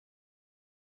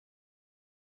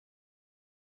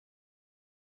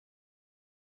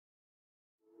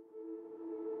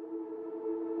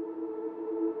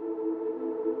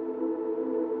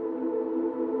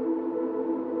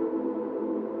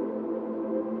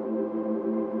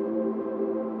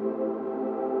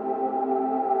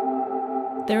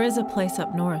There is a place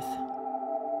up north,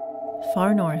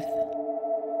 far north,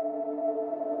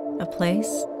 a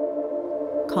place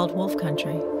called Wolf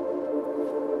Country.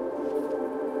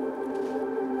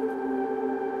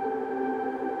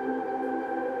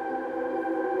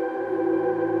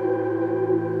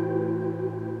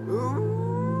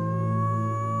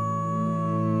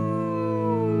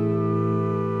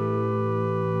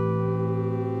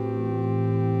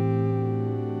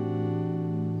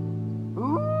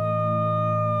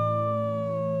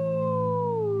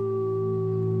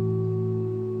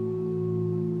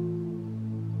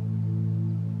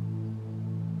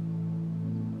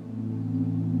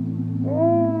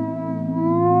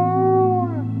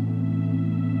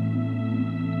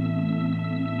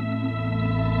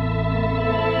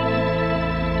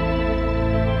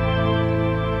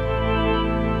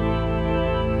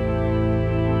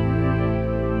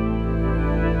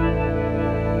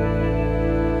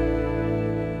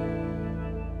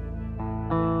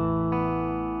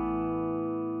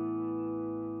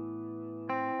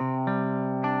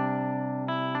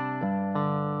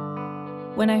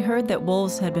 When I heard that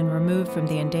wolves had been removed from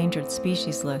the endangered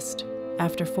species list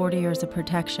after 40 years of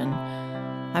protection,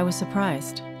 I was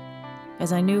surprised,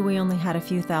 as I knew we only had a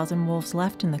few thousand wolves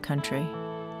left in the country.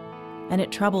 And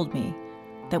it troubled me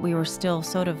that we were still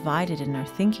so divided in our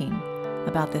thinking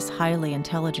about this highly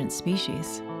intelligent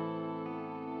species.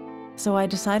 So I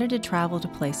decided to travel to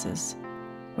places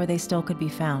where they still could be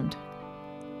found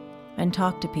and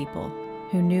talk to people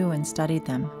who knew and studied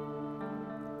them,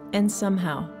 and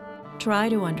somehow try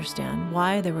to understand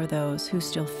why there were those who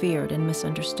still feared and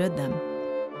misunderstood them.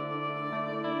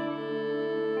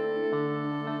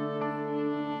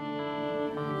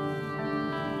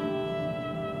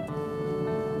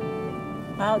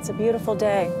 Wow, it's a beautiful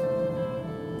day,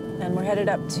 and we're headed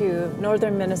up to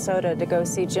northern Minnesota to go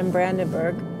see Jim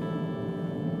Brandenburg.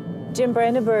 Jim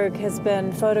Brandenburg has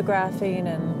been photographing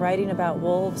and writing about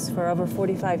wolves for over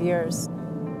 45 years.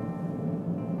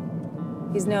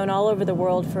 He's known all over the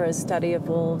world for his study of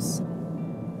wolves.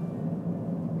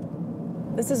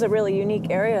 This is a really unique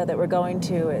area that we're going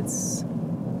to. It's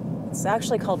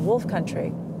actually called Wolf Country.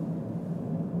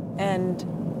 And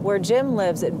where Jim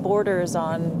lives, it borders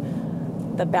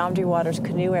on the Boundary Waters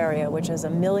Canoe Area, which is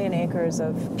 1 million acres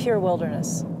of pure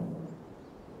wilderness.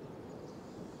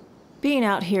 Being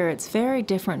out here, it's very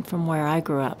different from where I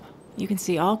grew up. You can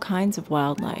see all kinds of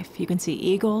wildlife. You can see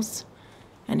eagles,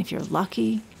 and if you're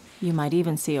lucky, you might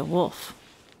even see a wolf.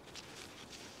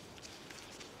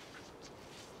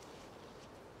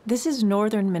 This is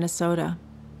northern Minnesota.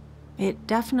 It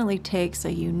definitely takes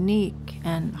a unique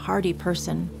and hardy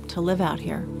person to live out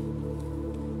here.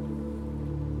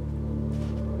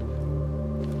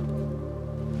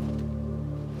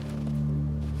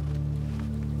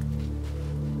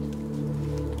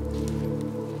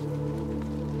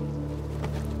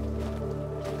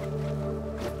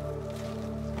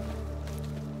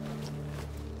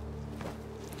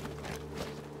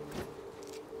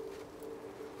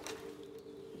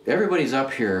 Everybody's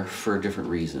up here for a different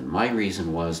reason. My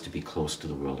reason was to be close to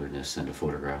the wilderness and to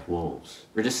photograph wolves,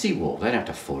 or to see wolves. I didn't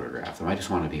have to photograph them, I just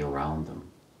wanted to be around them.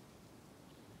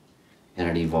 And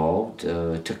it evolved.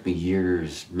 It took me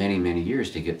years, many, many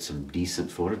years to get some decent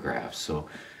photographs. So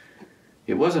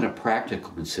it wasn't a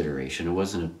practical consideration. It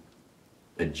wasn't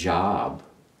a job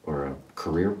or a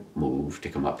career move to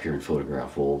come up here and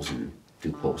photograph wolves and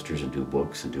do posters and do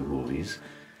books and do movies.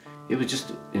 It was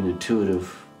just an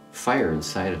intuitive fire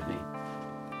inside of me.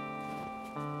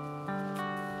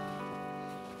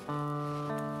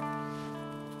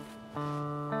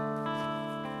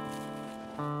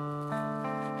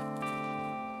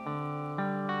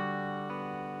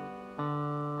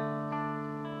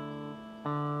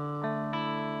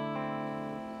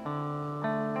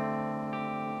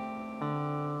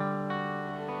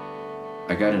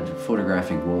 I got into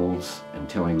photographing wolves and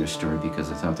telling their story because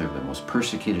I thought they were the most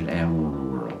persecuted animal in the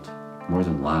world. More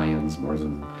than lions, more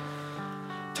than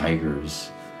tigers.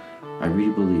 I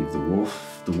really believe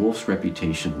the wolf's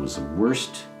reputation was the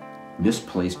worst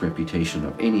misplaced reputation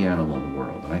of any animal in the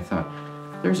world. And I thought,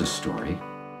 there's a story.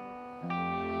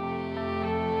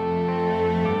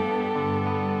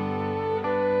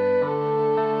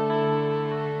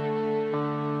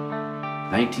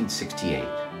 (1968).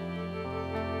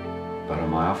 About a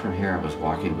mile from here, I was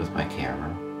walking with my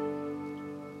camera,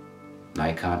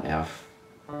 Nikon F,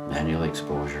 manual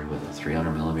exposure with a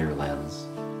 300mm lens,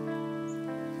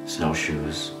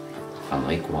 snowshoes on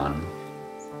Lake One,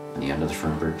 on the end of the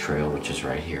Fernberg Trail, which is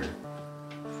right here.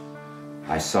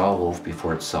 I saw a wolf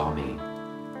before it saw me.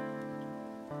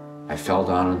 I fell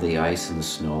down on the ice and the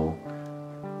snow,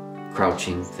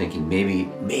 crouching, thinking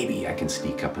maybe I can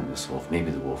sneak up on this wolf.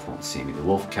 Maybe the wolf won't see me. The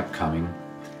wolf kept coming.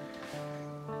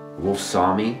 The wolf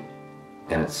saw me,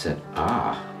 and it said,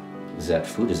 "Ah, is that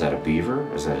food? Is that a beaver?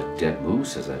 Is that a dead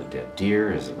moose? Is that a dead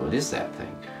deer? What is that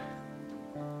thing?"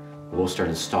 The wolf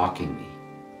started stalking me.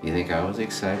 You think I was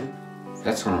excited?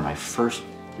 That's one of my first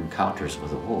encounters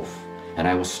with a wolf. And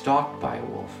I was stalked by a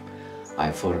wolf. I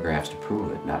have photographs to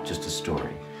prove it, not just a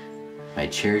story. I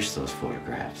cherish those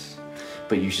photographs.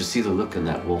 But you should see the look in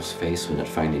that wolf's face when it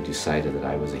finally decided that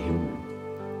I was a human.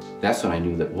 That's when I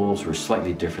knew that wolves were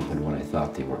slightly different than what I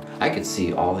thought they were. I could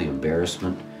see all the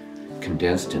embarrassment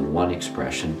condensed in one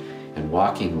expression and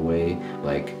walking away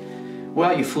like,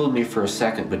 well, you fooled me for a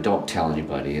second, but don't tell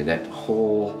anybody. That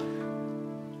whole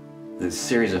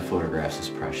series of photographs is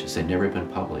precious. They've never been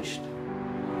published.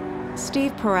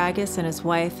 Steve Paragas and his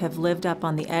wife have lived up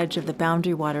on the edge of the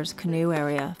Boundary Waters canoe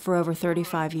area for over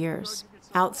 35 years,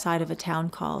 outside of a town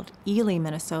called Ely,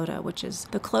 Minnesota, which is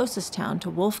the closest town to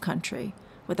wolf country,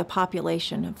 with a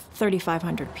population of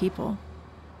 3,500 people.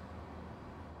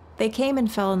 They came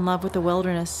and fell in love with the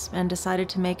wilderness and decided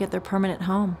to make it their permanent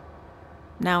home.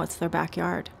 Now it's their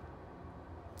backyard.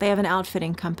 They have an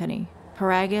outfitting company,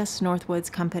 Paragas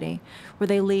Northwoods Company, where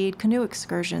they lead canoe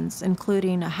excursions,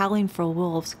 including a Howling for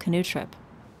Wolves canoe trip.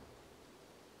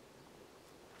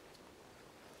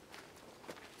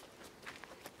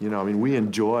 You know, I mean,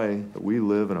 we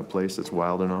live in a place that's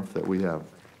wild enough that we have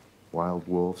wild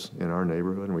wolves in our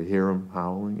neighborhood, and we hear them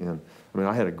howling. And I mean,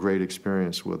 I had a great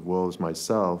experience with wolves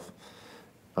myself,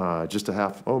 just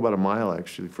about a mile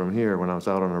actually from here when I was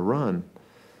out on a run.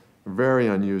 A very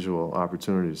unusual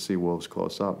opportunity to see wolves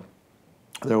close up.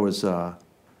 There was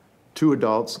 2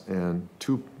 adults and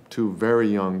two very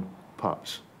young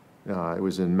pups. It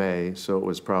was in May, so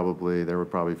they were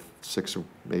probably 6 or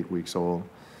 8 weeks old.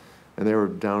 And they were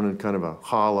down in kind of a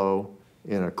hollow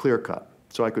in a clear cut.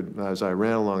 So as I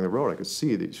ran along the road, I could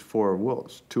see these 4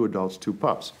 wolves, 2 adults, 2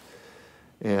 pups.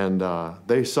 And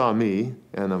they saw me,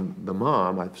 and the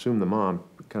mom, I assume the mom,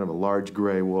 kind of a large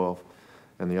gray wolf,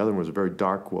 and the other one was a very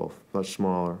dark wolf, much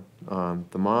smaller.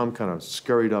 The mom kind of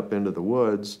scurried up into the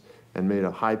woods and made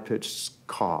a high-pitched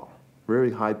call,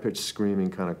 very high-pitched screaming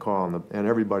kind of call, and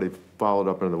everybody followed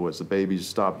up into the woods. The babies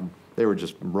stopped. They were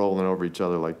just rolling over each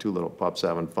other like 2 little pups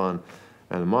having fun.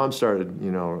 And the mom started,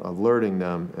 alerting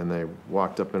them, and they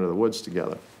walked up into the woods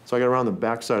together. So I got around the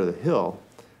backside of the hill,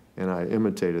 and I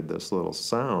imitated this little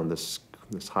sound, this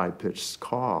high-pitched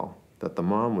call that the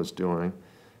mom was doing.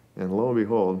 And lo and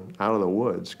behold, out of the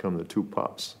woods come the 2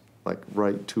 pups, like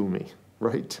right to me,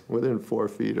 right within 4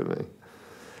 feet of me.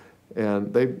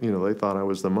 And they thought I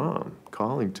was the mom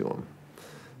calling to them.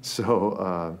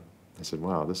 So I said,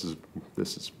 wow, this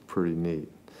is pretty neat.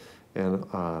 And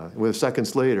with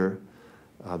seconds later,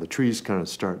 the trees kind of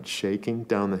start shaking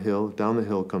down the hill. Down the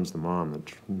hill comes the mom,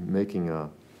 making a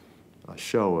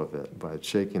show of it by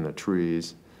shaking the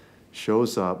trees.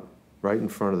 Shows up right in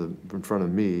front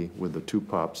of me with the 2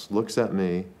 pups, looks at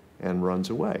me, and runs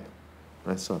away.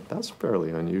 I thought, that's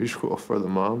fairly unusual for the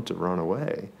mom to run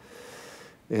away.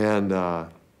 And a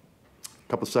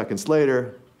couple seconds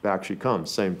later, back she comes,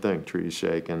 same thing, trees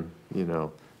shaking,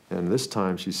 and this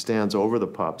time she stands over the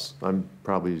pups. I'm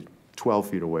probably 12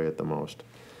 feet away at the most.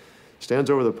 Stands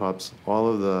over the pups, all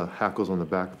of the hackles on the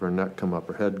back of her neck come up,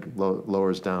 her head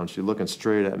lowers down, she's looking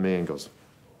straight at me and goes,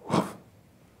 woof.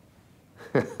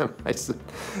 I said,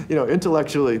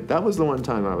 intellectually, that was the one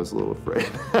time I was a little afraid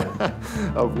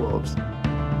of wolves.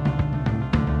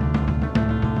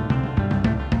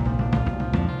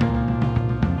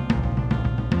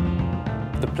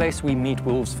 The place we meet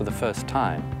wolves for the first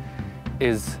time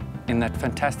is in that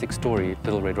fantastic story,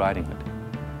 Little Red Riding Hood.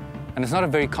 And it's not a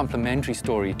very complimentary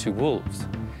story to wolves.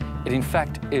 It, in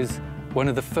fact, is one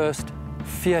of the first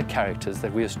fear characters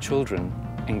that we as children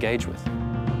engage with.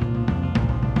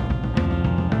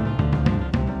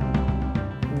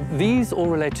 These all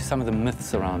relate to some of the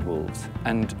myths around wolves,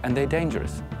 and they're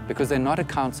dangerous because they're not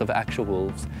accounts of actual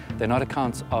wolves, they're not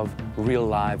accounts of real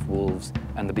live wolves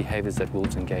and the behaviors that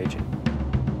wolves engage in.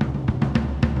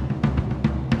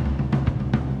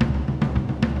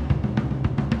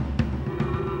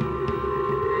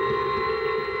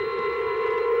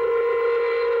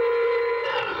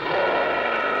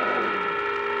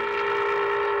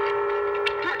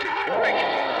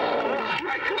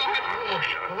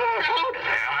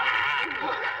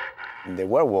 The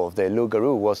werewolf, the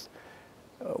loup-garou, was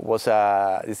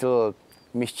this little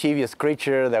mischievous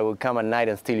creature that would come at night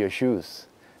and steal your shoes,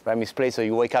 right? Misplaced, so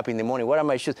you wake up in the morning, where are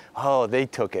my shoes? Oh, they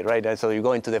took it, right? And so you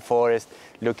go into the forest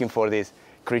looking for this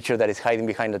creature that is hiding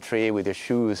behind a tree with your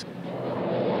shoes.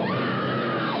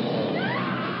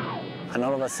 And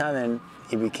all of a sudden,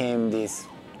 it became this,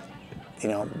 you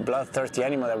know, bloodthirsty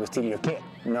animal that would steal your kid,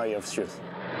 not your shoes.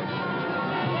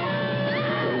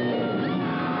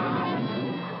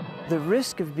 The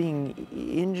risk of being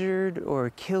injured or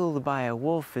killed by a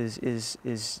wolf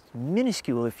is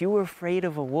minuscule. If you were afraid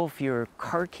of a wolf, your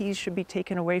car keys should be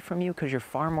taken away from you because you're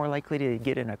far more likely to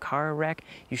get in a car wreck.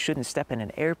 You shouldn't step in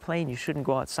an airplane. You shouldn't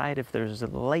go outside if there's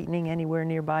lightning anywhere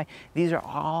nearby. These are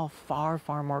all far,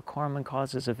 far more common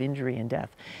causes of injury and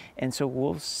death. And so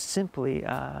wolves simply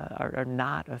are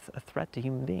not a threat to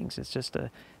human beings. It's just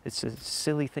it's a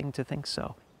silly thing to think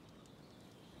so.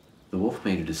 The wolf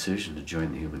made a decision to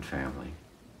join the human family.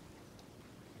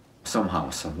 Somehow,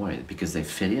 some way, because they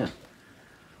fit in.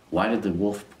 Why did the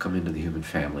wolf come into the human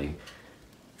family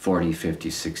 40, 50,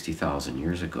 60,000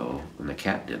 years ago when the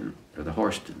cat didn't, or the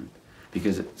horse didn't?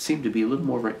 Because it seemed to be a little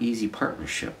more of an easy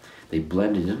partnership. They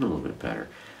blended in a little bit better.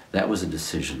 That was a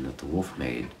decision that the wolf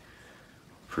made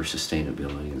for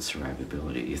sustainability and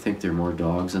survivability. You think there are more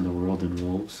dogs in the world than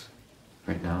wolves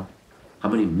right now? How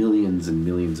many millions and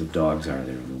millions of dogs are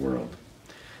there in the world?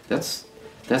 That's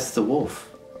the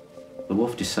wolf. The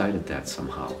wolf decided that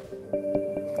somehow.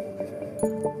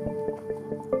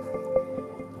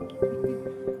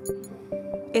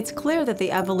 It's clear that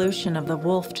the evolution of the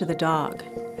wolf to the dog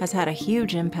has had a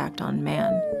huge impact on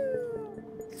man.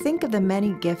 Think of the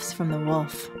many gifts from the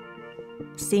wolf.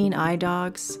 Seeing eye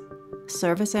dogs,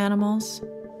 service animals,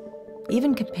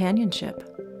 even companionship.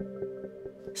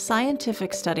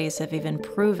 Scientific studies have even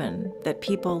proven that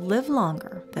people live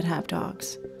longer that have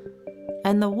dogs.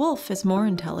 And the wolf is more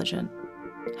intelligent,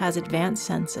 has advanced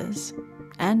senses,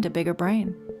 and a bigger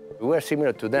brain. We're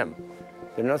similar to them.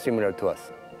 They're not similar to us.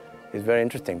 It's very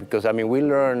interesting because, I mean, we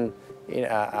learn in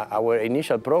our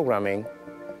initial programming,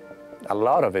 a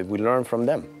lot of it we learn from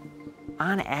them.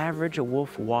 On average, a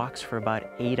wolf walks for about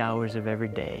 8 hours of every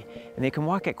day, and they can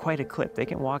walk at quite a clip. They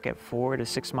can walk at 4 to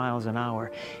 6 miles an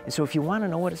hour. And so if you want to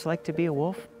know what it's like to be a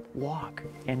wolf, walk,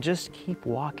 and just keep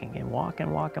walking, and walk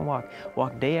and walk and walk.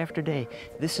 Walk day after day.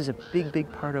 This is a big,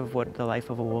 big part of what the life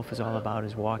of a wolf is all about,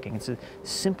 is walking. It's the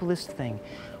simplest thing.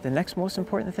 The next most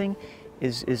important thing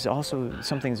is also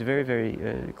something that's very,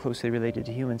 very closely related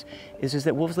to humans, is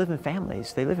that wolves live in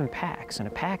families. They live in packs, and a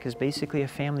pack is basically a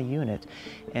family unit.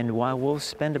 And while wolves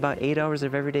spend about 8 hours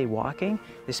of every day walking,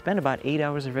 they spend about 8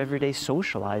 hours of every day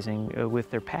socializing with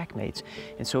their pack mates.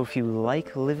 And so if you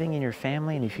like living in your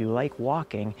family and if you like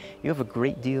walking, you have a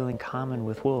great deal in common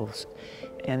with wolves.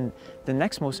 And the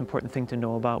next most important thing to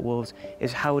know about wolves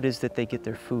is how it is that they get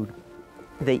their food.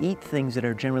 They eat things that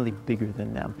are generally bigger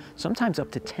than them, sometimes up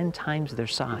to 10 times their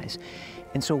size.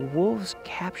 And so wolves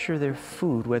capture their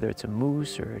food, whether it's a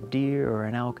moose or a deer or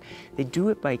an elk, they do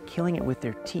it by killing it with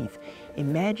their teeth.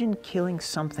 Imagine killing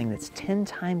something that's 10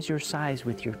 times your size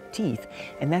with your teeth,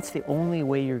 and that's the only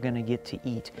way you're going to get to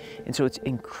eat. And so it's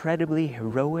incredibly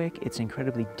heroic, it's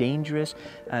incredibly dangerous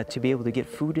to be able to get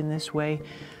food in this way.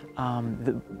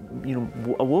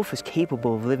 A wolf is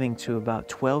capable of living to about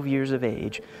 12 years of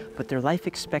age, but their life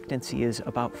expectancy is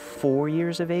about 4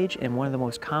 years of age, and one of the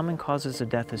most common causes of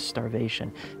death is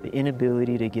starvation, the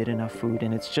inability to get enough food,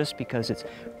 and it's just because it's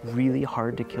really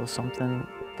hard to kill something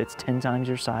that's 10 times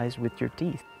your size with your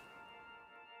teeth.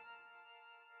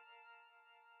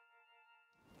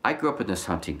 I grew up in this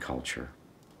hunting culture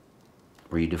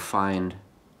where you defined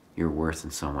your worth in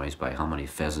some ways by how many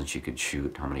pheasants you could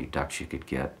shoot, how many ducks you could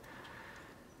get,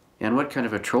 and what kind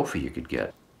of a trophy you could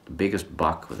get. The biggest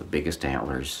buck with the biggest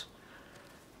antlers.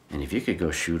 And if you could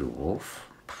go shoot a wolf,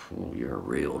 you're a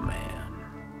real man.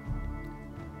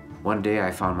 One day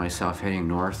I found myself heading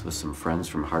north with some friends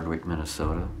from Hardwick,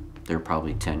 Minnesota. They're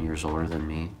probably 10 years older than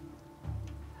me.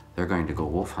 They're going to go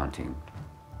wolf hunting.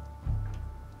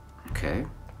 Okay,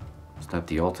 it's not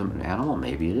the ultimate animal,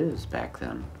 maybe it is back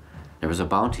then. There was a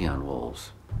bounty on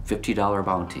wolves, $50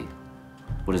 bounty.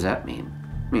 What does that mean?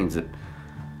 It means that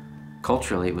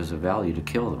culturally it was a value to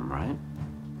kill them, right?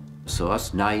 So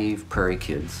us naive prairie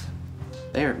kids,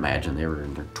 they imagined they were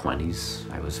in their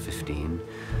 20s, I was 15.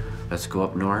 Let's go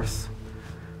up north,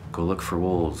 go look for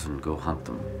wolves and go hunt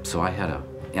them. So I had a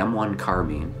M1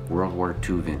 carbine, World War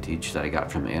II vintage that I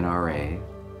got from the NRA.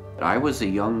 I was a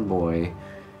young boy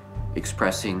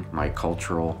expressing my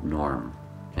cultural norm.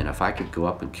 And if I could go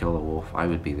up and kill a wolf, I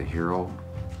would be the hero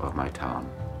of my town.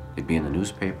 It'd be in the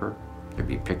newspaper, there'd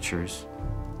be pictures.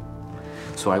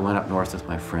 So I went up north with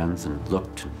my friends and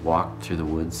looked and walked through the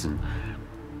woods and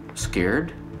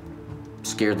scared.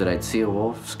 Scared that I'd see a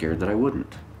wolf, scared that I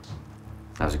wouldn't.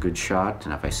 I was a good shot,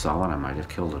 and if I saw one, I might have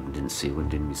killed him. Didn't see one,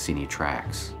 didn't see any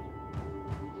tracks.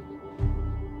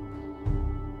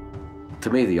 To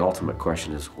me, the ultimate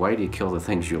question is, why do you kill the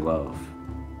things you love?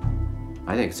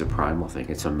 I think it's a primal thing.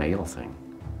 It's a male thing.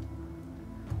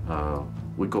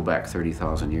 We go back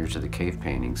 30,000 years to the cave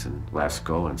paintings in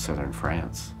Lascaux in southern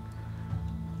France.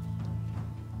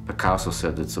 Picasso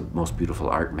said it's the most beautiful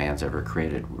art man's ever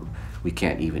created. We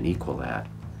can't even equal that.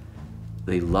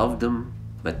 They loved them,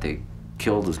 but they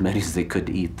killed as many as they could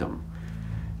to eat them.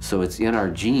 So it's in our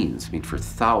genes. I mean, for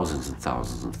thousands and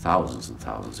thousands and thousands and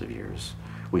thousands of years,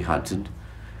 we hunted.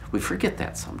 We forget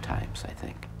that sometimes, I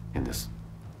think, in this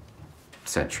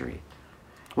century.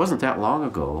 It wasn't that long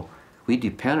ago, we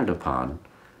depended upon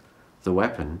the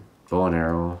weapon, bow and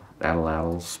arrow,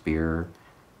 atlatl, spear,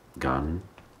 gun,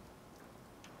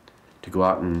 to go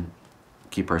out and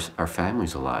keep our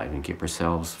families alive and keep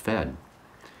ourselves fed.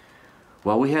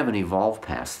 Well, we haven't evolved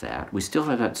past that. We still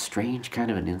have that strange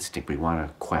kind of an instinct. We want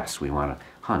to quest, we want to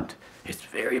hunt. It's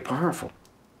very powerful.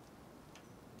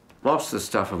 Most of the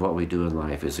stuff of what we do in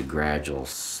life is a gradual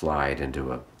slide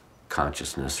into a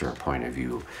consciousness or a point of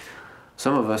view.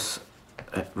 Some of us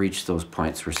reach those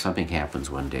points where something happens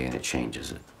one day and it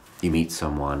changes it. You meet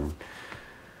someone,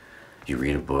 you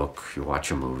read a book, you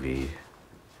watch a movie.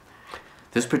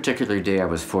 This particular day I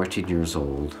was 14 years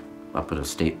old, up at a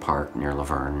state park near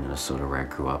Laverne, Minnesota, where I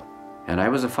grew up. And I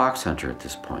was a fox hunter at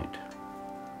this point.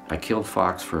 I killed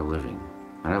fox for a living,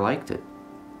 and I liked it.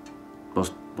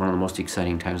 One of the most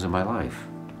exciting times of my life.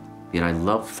 Yet I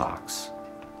loved fox.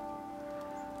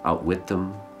 Outwit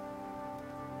them.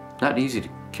 Not easy to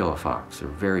kill a fox. They're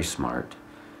very smart.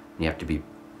 You have to be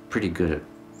pretty good at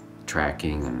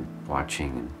tracking and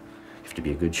watching, and you have to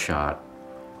be a good shot.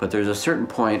 But there's a certain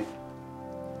point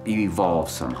you evolve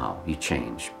somehow, you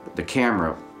change. But the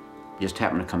camera just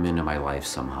happened to come into my life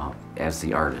somehow as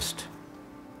the artist.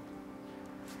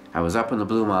 I was up in the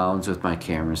Blue Mountains with my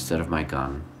camera instead of my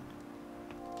gun,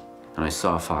 and I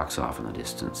saw a fox off in the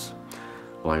distance.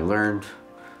 Well, I learned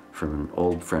from an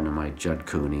old friend of mine, Judd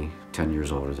Cooney, 10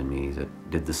 years older than me, that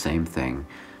did the same thing,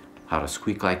 how to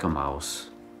squeak like a mouse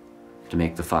to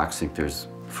make the fox think there's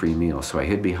a free meal. So I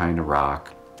hid behind a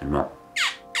rock and went.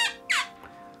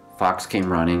 Fox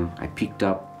came running. I peeked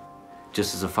up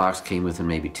just as the fox came within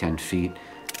maybe 10 feet,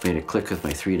 made a click with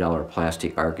my $3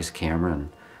 plastic Argus camera and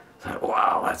thought,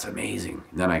 wow, that's amazing.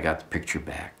 And then I got the picture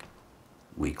back.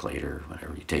 A week later,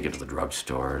 whatever, you take it to the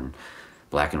drugstore and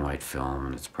black and white film,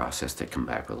 and it's processed, they come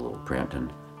back with a little print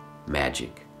and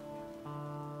magic.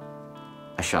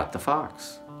 I shot the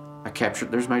fox. I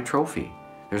captured, there's my trophy.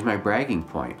 There's my bragging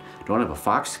point. Don't have a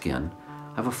fox skin,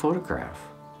 I have a photograph.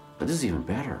 But this is even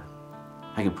better.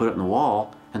 I can put it in the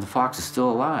wall and the fox is still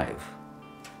alive.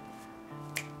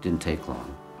 Didn't take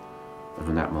long. But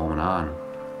from that moment on,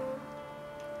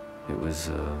 it was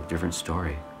a different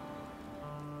story.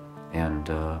 And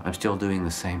I'm still doing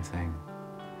the same thing.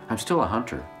 I'm still a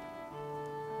hunter.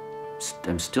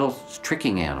 I'm still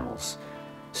tricking animals,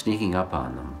 sneaking up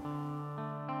on them.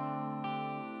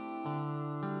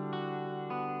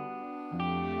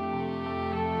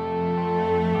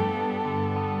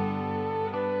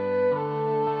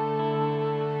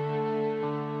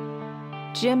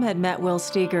 Jim had met Will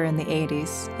Steger in the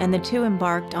 80s, and the two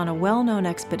embarked on a well-known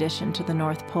expedition to the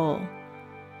North Pole.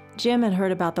 Jim had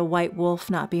heard about the white wolf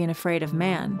not being afraid of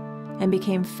man, and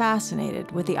became fascinated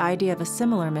with the idea of a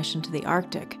similar mission to the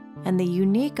Arctic and the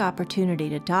unique opportunity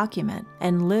to document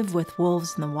and live with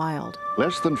wolves in the wild.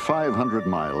 Less than 500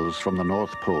 miles from the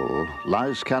North Pole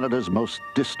lies Canada's most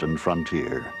distant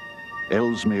frontier,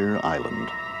 Ellesmere Island.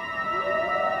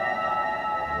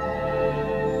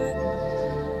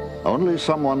 Only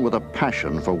someone with a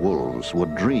passion for wolves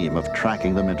would dream of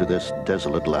tracking them into this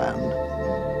desolate land.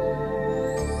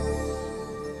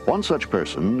 One such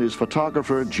person is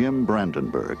photographer Jim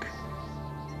Brandenburg.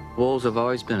 Wolves have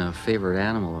always been a favorite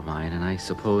animal of mine, and I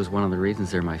suppose one of the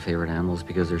reasons they're my favorite animals is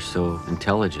because they're so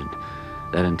intelligent.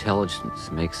 That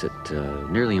intelligence makes it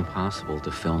nearly impossible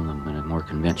to film them in a more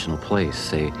conventional place,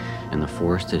 say in the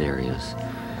forested areas.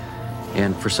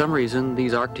 And for some reason,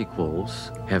 these Arctic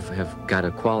wolves have got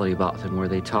a quality about them where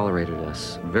they tolerated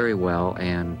us very well,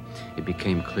 and it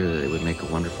became clear that it would make a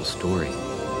wonderful story.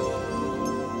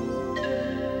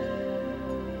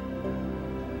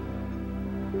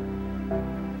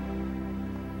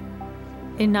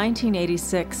 In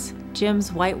 1986,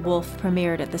 Jim's White Wolf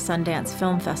premiered at the Sundance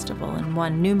Film Festival and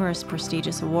won numerous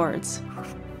prestigious awards.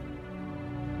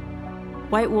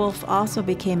 White Wolf also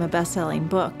became a best-selling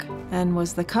book and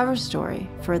was the cover story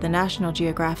for the National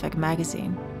Geographic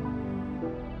magazine.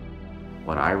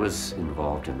 When I was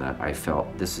involved in that, I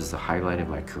felt this is the highlight of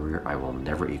my career. I will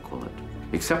never equal it.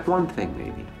 Except one thing,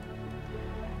 maybe.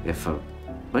 If a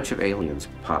bunch of aliens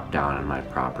popped down on my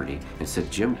property and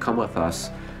said, Jim, come with us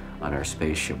on our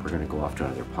spaceship. We're going to go off to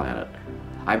another planet.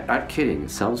 I'm not kidding.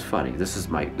 It sounds funny. This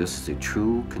is a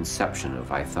true conception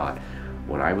of, I thought,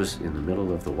 when I was in the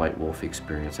middle of the white wolf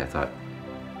experience, I thought,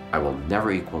 I will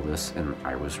never equal this, and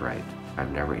I was right.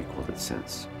 I've never equaled it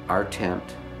since. Our tent,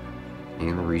 me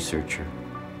and the researcher,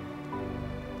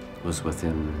 was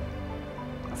within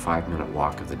a 5-minute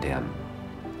walk of the den.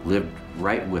 Lived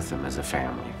right with them as a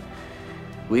family.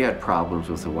 We had problems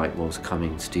with the white wolves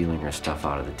coming, stealing our stuff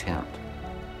out of the tent.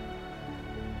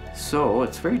 So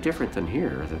it's very different than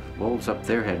here. The wolves up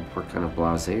there were kind of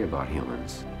blasé about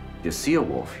humans. To see a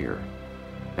wolf here,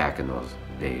 back in those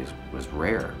days, was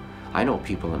rare. I know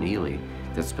people in Ely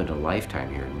that spent a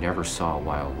lifetime here and never saw a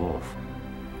wild wolf.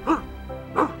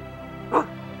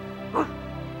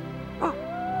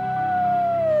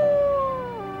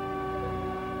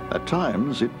 At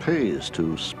times, it pays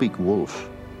to speak wolf.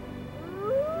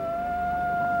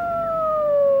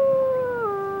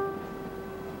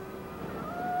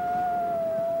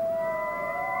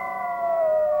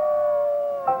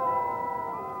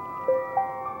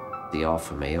 The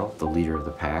alpha male, the leader of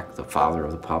the pack, the father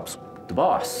of the pups, the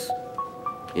boss,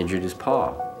 injured his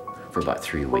paw for about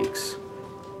 3 weeks.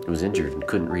 He was injured and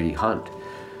couldn't really hunt.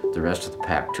 The rest of the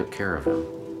pack took care of him.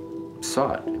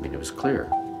 Saw it, I mean, it was clear.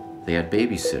 They had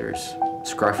babysitters,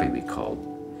 Scruffy we called.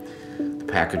 The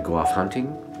pack would go off hunting.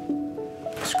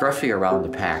 Scruffy around the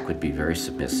pack would be very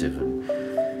submissive,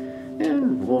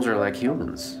 and wolves are like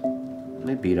humans.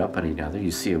 They beat up on each other. You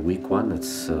see a weak one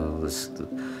that's, in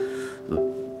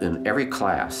every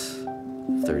class,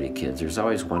 30 kids, there's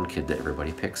always one kid that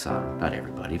everybody picks on. Not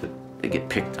everybody, but they get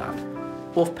picked on.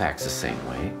 Wolf pack's the same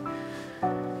way.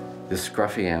 This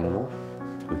scruffy animal,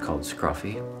 we called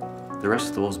Scruffy, the rest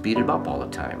of the wolves beat him up all the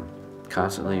time.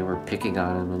 Constantly were picking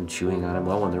on him and chewing on him.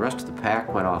 Well, when the rest of the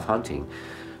pack went off hunting,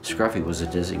 Scruffy was a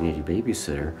designated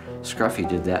babysitter. Scruffy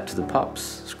did that to the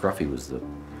pups. Scruffy was the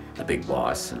big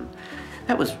boss, and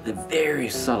that was a very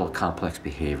subtle, complex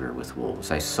behavior with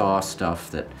wolves. I saw stuff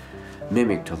that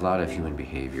mimicked a lot of human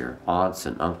behavior. Aunts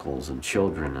and uncles and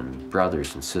children and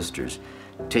brothers and sisters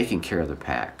taking care of the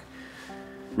pack.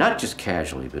 Not just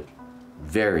casually, but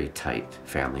very tight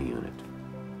family unit.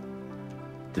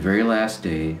 The very last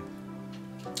day,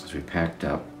 as we packed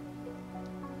up,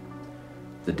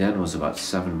 the den was about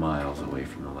 7 miles away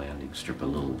from the landing strip, a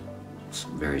little,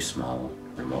 very small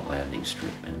remote landing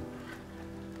strip. And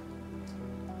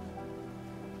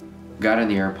got in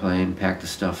the airplane, packed the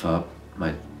stuff up.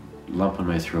 My lump in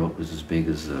my throat was as big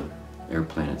as the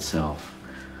airplane itself.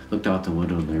 Looked out the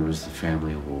window and there was the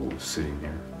family of wolves sitting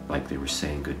there, like they were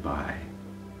saying goodbye.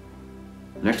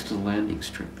 Next to the landing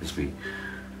strip as we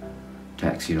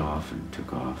taxied off and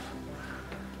took off.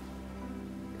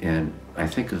 And I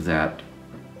think of that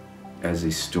as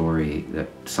a story that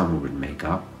someone would make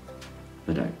up.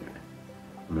 But on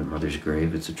my mother's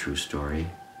grave, it's a true story.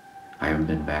 I haven't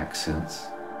been back since.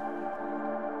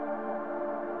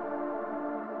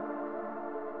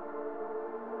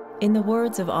 In the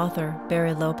words of author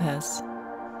Barry Lopez,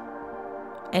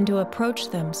 and to approach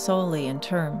them solely in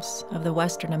terms of the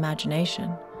Western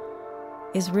imagination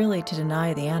is really to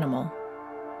deny the animal.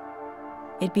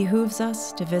 It behooves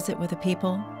us to visit with a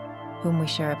people whom we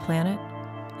share a planet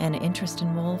and an interest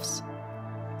in wolves,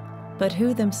 but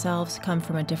who themselves come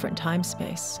from a different time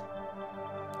space,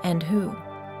 and who,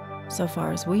 so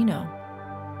far as we know,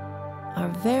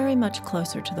 are very much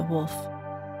closer to the wolf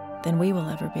than we will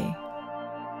ever be.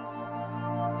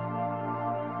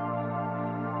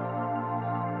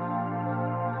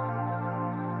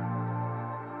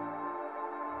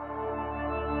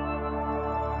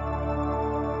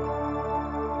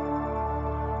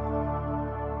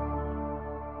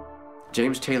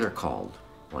 James Taylor called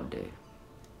one day,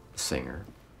 the singer,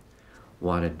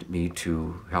 wanted me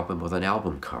to help him with an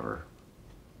album cover.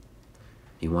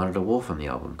 He wanted a wolf on the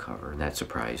album cover, and that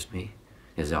surprised me.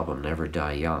 His album, Never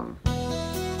Die Young.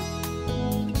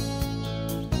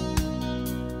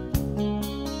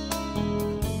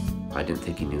 I didn't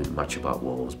think he knew much about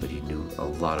wolves, but he knew a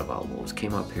lot about wolves.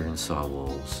 Came up here and saw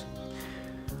wolves.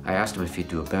 I asked him if he'd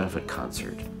do a benefit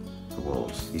concert for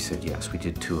wolves. He said yes. We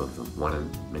did 2 of them, one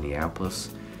in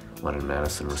Minneapolis, one in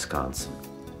Madison, Wisconsin.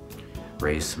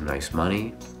 Raised some nice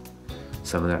money.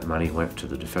 Some of that money went to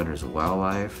the Defenders of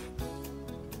Wildlife.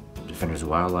 Defenders of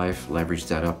Wildlife leveraged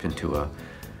that up into a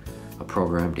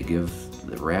program to give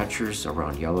the ranchers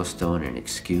around Yellowstone an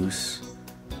excuse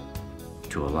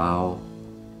to allow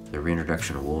the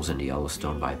reintroduction of wolves into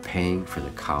Yellowstone by paying for the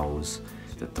cows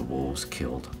that the wolves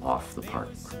killed off the park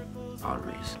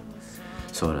boundaries.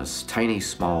 So in a tiny,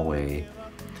 small way,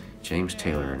 James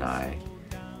Taylor and I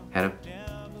had a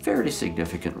fairly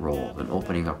significant role in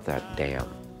opening up that dam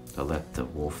to let the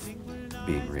wolf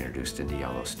being reintroduced into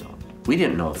Yellowstone. We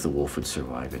didn't know if the wolf would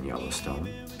survive in Yellowstone,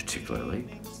 particularly.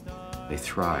 They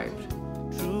thrived.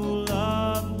 True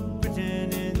love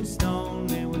written in stone,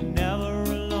 they were never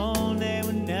alone, they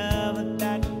were never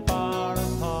that far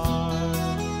apart.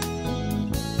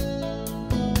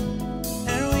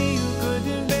 And we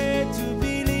couldn't bear to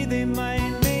believe they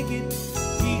might make it,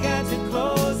 we got to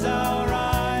close our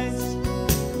eyes.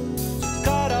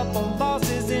 Caught up on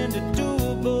losses into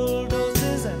doable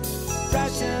doses and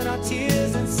ration our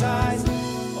tears and sighs.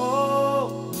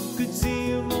 Oh, could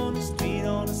see him on the street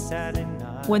on a Saturday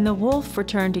night. When the wolf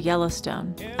returned to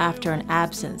Yellowstone after an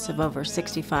absence of over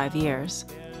 65 years,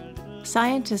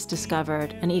 scientists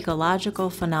discovered an ecological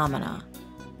phenomena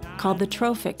called the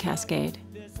trophic cascade.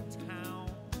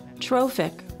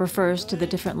 Trophic refers to the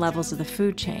different levels of the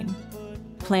food chain,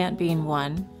 plant being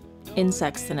one,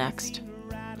 insects the next,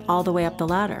 all the way up the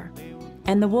ladder.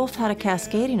 And the wolf had a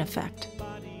cascading effect.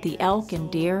 The elk and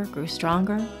deer grew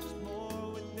stronger.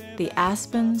 The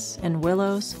aspens and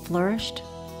willows flourished.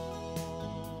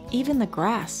 Even the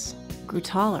grass grew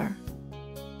taller.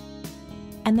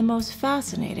 And the most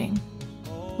fascinating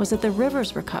was that the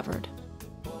rivers recovered,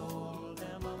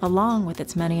 along with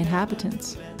its many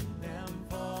inhabitants.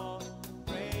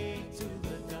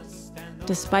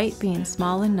 Despite being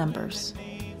small in numbers,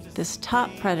 this top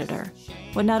predator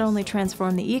would not only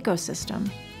transform the ecosystem,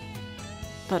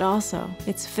 but also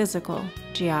its physical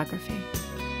geography.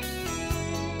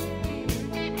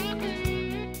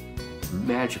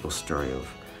 Magical story of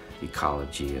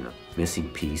ecology and a missing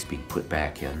piece being put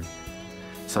back in.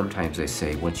 Sometimes they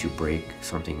say once you break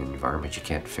something in the environment, you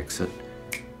can't fix it.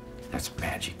 That's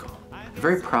magical. I'm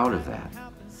very proud of that.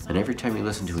 And every time you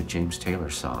listen to a James Taylor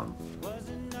song,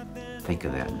 think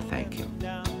of that and thank him.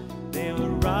 They will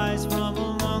rise from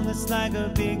among us like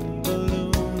a big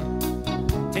balloon.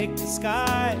 Take the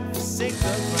sky, forsake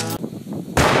the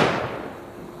ground.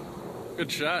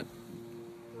 Good shot.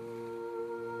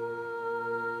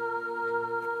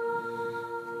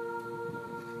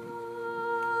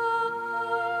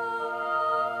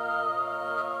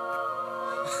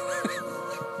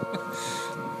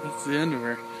 That's the end of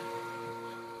her.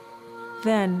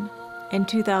 Then, in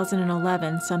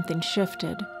 2011, something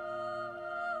shifted.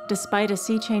 Despite a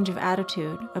sea change of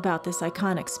attitude about this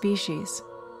iconic species,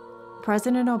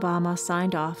 President Obama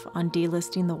signed off on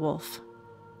delisting the wolf.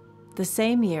 The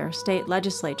same year, state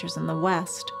legislatures in the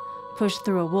West pushed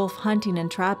through a wolf hunting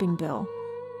and trapping bill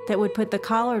that would put the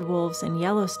collared wolves in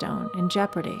Yellowstone in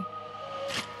jeopardy.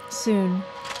 Soon,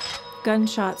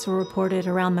 gunshots were reported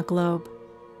around the globe,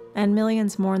 and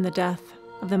millions mourned the death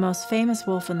of the most famous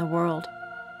wolf in the world.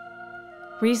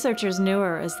 Researchers knew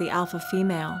her as the alpha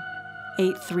female,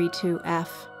 832F,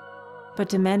 but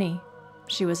to many,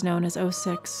 she was known as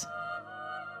 06.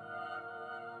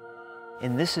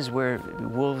 And this is where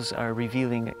wolves are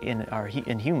revealing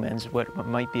in humans what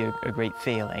might be a great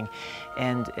failing.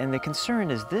 And the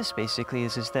concern is this, basically,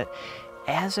 is that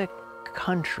as a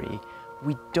country,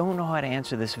 we don't know how to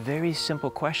answer this very simple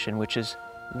question, which is,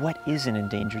 what is an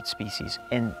endangered species?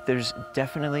 And there's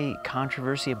definitely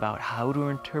controversy about how to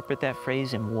interpret that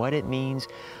phrase and what it means,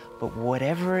 but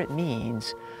whatever it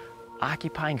means,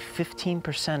 occupying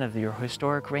 15% of your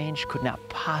historic range could not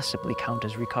possibly count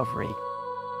as recovery.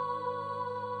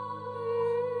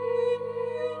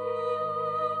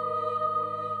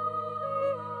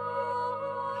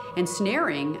 And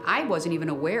snaring, I wasn't even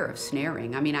aware of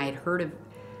snaring. I mean, I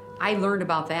learned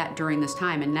about that during this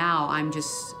time, and now I'm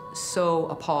just so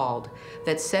appalled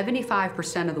that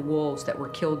 75% of the wolves that were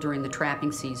killed during the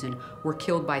trapping season were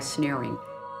killed by snaring.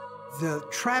 The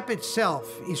trap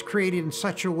itself is created in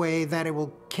such a way that it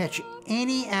will catch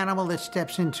any animal that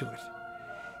steps into it.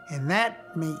 And that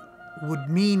would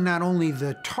mean not only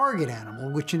the target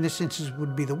animal, which in this instance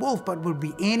would be the wolf, but would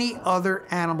be any other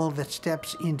animal that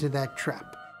steps into that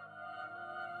trap.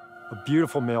 A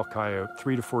beautiful male coyote,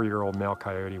 3 to 4 year old male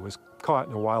coyote, was caught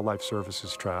in a Wildlife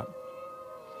Services trap.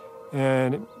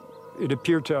 And it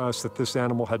appeared to us that this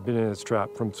animal had been in its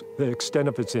trap from the extent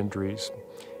of its injuries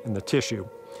in the tissue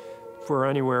for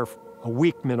anywhere a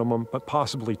week minimum, but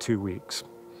possibly 2 weeks.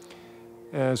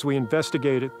 As we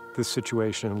investigated this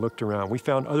situation and looked around, we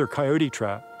found other coyote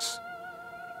tracks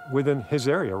within his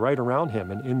area, right around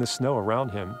him and in the snow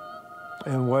around him.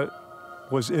 And what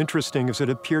was interesting is it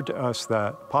appeared to us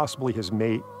that possibly his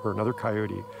mate or another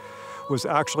coyote was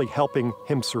actually helping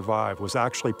him survive, was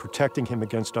actually protecting him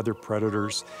against other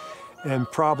predators, and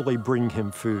probably bringing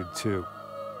him food too.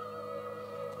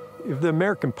 If the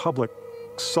American public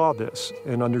saw this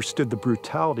and understood the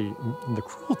brutality and the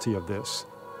cruelty of this,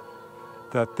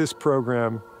 that this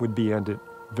program would be ended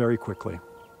very quickly.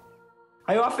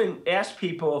 I often ask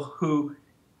people who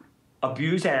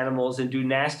abuse animals and do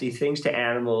nasty things to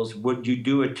animals, would you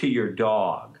do it to your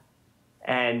dog?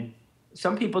 And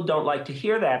some people don't like to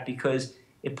hear that because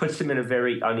it puts them in a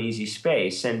very uneasy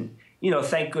space. And, you know,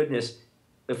 thank goodness,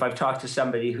 if I've talked to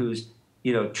somebody who's,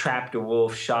 you know, trapped a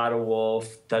wolf, shot a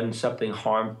wolf, done something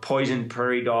poisoned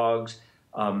prairie dogs,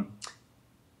 harmed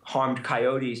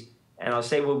coyotes, and I'll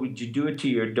say, well, would you do it to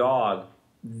your dog?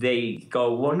 They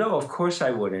go, well, no, of course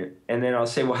I wouldn't. And then I'll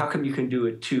say, well, how come you can do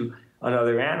it to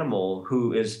another animal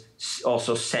who is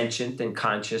also sentient and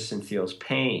conscious and feels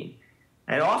pain?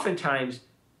 And oftentimes,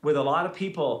 with a lot of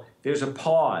people, there's a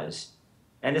pause.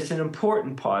 And it's an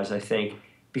important pause, I think,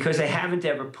 because they haven't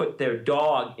ever put their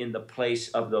dog in the place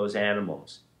of those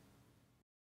animals.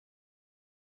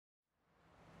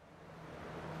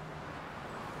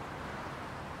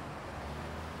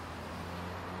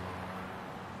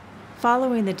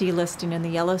 Following the delisting in the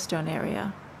Yellowstone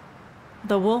area,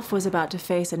 the wolf was about to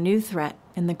face a new threat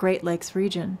in the Great Lakes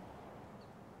region.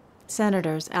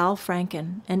 Senators Al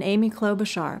Franken and Amy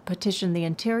Klobuchar petitioned the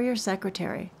Interior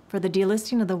Secretary for the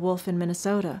delisting of the wolf in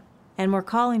Minnesota and were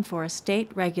calling for a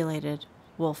state-regulated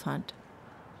wolf hunt.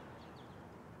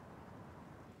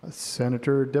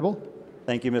 Senator Dibble.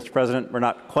 Thank you, Mr. President. We're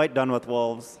not quite done with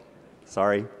wolves.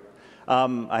 Sorry.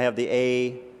 I have the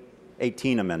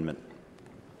A18 amendment.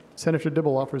 Senator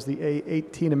Dibble offers the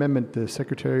A18 amendment. The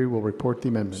Secretary will report the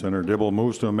amendment. Senator Dibble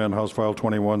moves to amend House File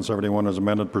 2171 as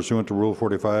amended pursuant to Rule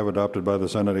 45 adopted by the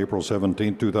Senate April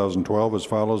 17, 2012 as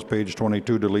follows. Page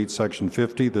 22 deletes Section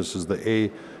 50. This is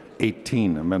the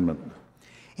A18 amendment.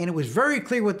 And it was very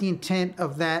clear what the intent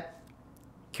of that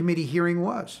committee hearing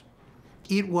was.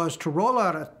 It was to roll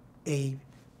out a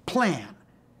plan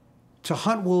to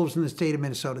hunt wolves in the state of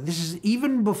Minnesota. This is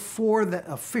even before the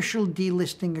official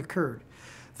delisting occurred.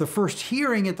 The first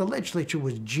hearing at the legislature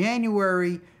was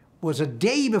a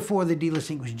day before the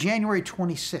delisting. It was January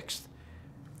 26th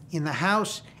in the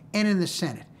House and in the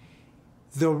Senate.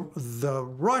 The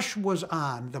rush was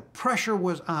on, the pressure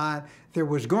was on. There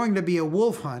was going to be a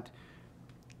wolf hunt.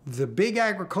 The big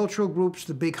agricultural groups,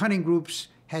 the big hunting groups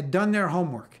had done their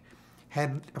homework,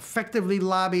 had effectively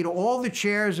lobbied all the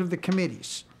chairs of the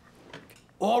committees,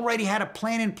 already had a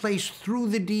plan in place through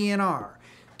the DNR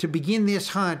to begin this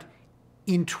hunt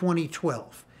in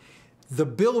 2012. The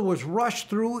bill was rushed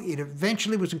through. It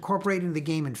eventually was incorporated in the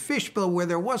Game and Fish Bill, where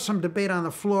there was some debate on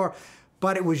the floor,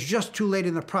 but it was just too late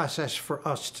in the process for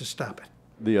us to stop it.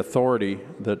 The authority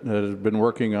that has been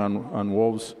working on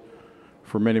wolves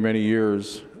for many, many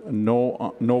years,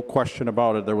 no question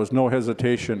about it. There was no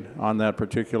hesitation on that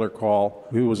particular call.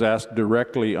 He was asked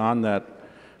directly on that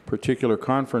particular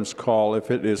conference call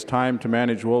if it is time to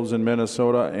manage wolves in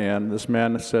Minnesota, and this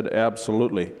man said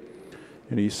absolutely.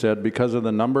 And he said because of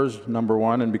the numbers, number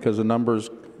one, and because the numbers,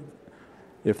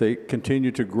 if they continue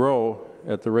to grow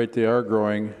at the rate they are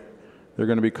growing, they're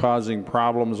going to be causing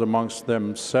problems amongst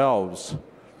themselves.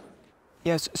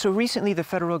 Yes, so recently the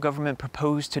federal government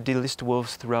proposed to delist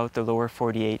wolves throughout the lower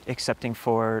 48, excepting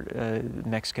for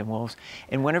Mexican wolves.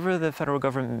 And whenever the federal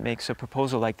government makes a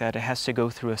proposal like that, it has to go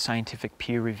through a scientific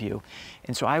peer review.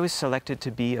 And so I was selected to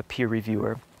be a peer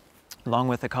reviewer, along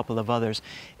with a couple of others.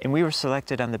 And we were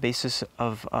selected on the basis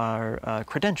of our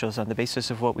credentials, on the basis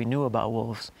of what we knew about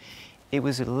wolves. It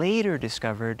was later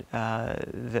discovered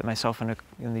that myself and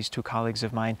these two colleagues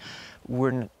of mine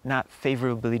were not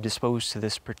favorably disposed to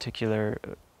this particular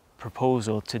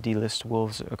proposal to delist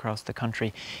wolves across the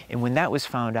country. And when that was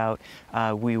found out,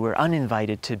 we were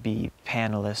uninvited to be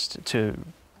panelists to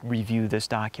review this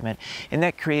document. And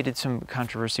that created some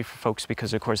controversy for folks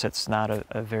because, of course, that's not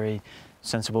a very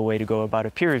sensible way to go about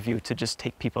a peer review, to just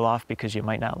take people off because you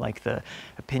might not like the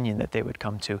opinion that they would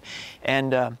come to.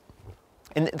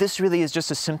 And this really is just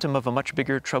a symptom of a much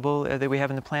bigger trouble that we have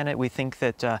on the planet. We think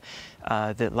that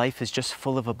that life is just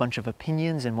full of a bunch of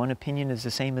opinions, and one opinion is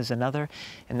the same as another,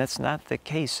 and that's not the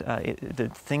case. The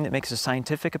thing that makes a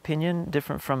scientific opinion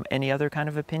different from any other kind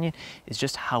of opinion is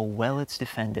just how well it's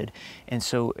defended. And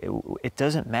so it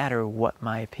doesn't matter what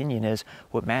my opinion is.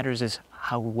 What matters is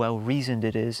how well reasoned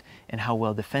it is and how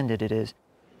well defended it is.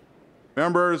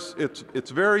 Members,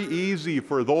 it's very easy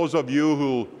for those of you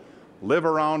who live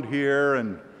around here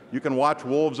and you can watch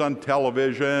wolves on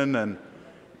television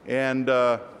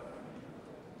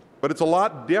but it's a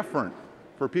lot different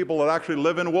for people that actually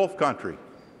live in wolf country,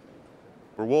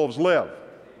 where wolves live,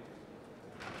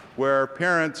 where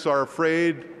parents are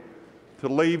afraid to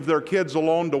leave their kids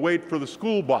alone to wait for the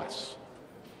school bus.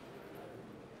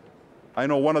 I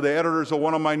know one of the editors of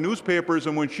one of my newspapers,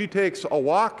 and when she takes a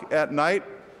walk at night,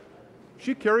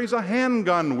 she carries a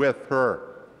handgun with her.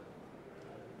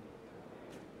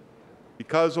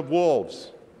 because of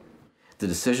wolves. The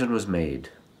decision was made,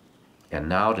 and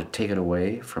now to take it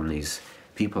away from these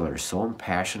people that are so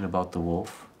impassioned about the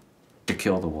wolf, to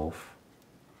kill the wolf.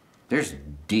 There's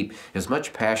as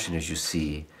much passion as you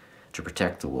see to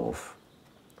protect the wolf.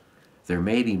 There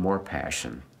may be more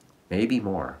passion, maybe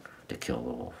more, to kill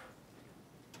the wolf.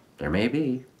 There may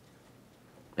be.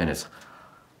 And it's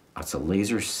a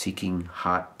laser-seeking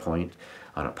hot point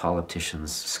on a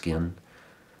politician's skin.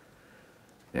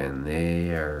 And they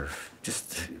are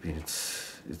just, I mean,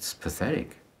 it's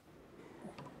pathetic.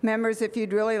 Members, if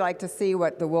you'd really like to see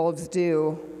what the wolves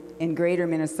do in greater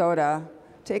Minnesota,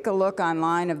 take a look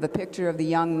online of the picture of the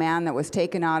young man that was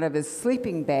taken out of his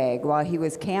sleeping bag while he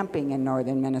was camping in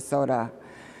northern Minnesota.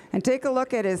 And take a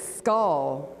look at his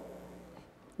skull,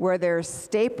 where there's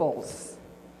staples,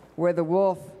 where the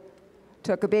wolf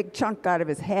took a big chunk out of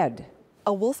his head.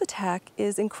 A wolf attack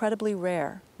is incredibly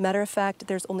rare. Matter of fact,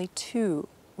 there's only 2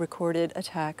 recorded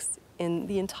attacks in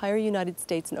the entire United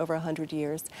States in over 100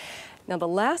 years. Now, the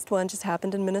last one just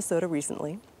happened in Minnesota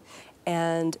recently,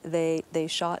 and they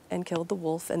shot and killed the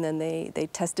wolf, and then they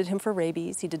tested him for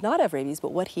rabies. He did not have rabies,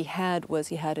 but what he had was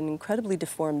he had an incredibly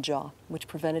deformed jaw, which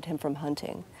prevented him from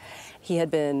hunting. He had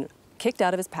been kicked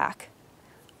out of his pack,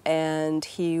 and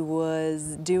he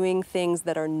was doing things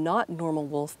that are not normal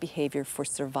wolf behavior for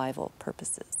survival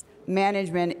purposes.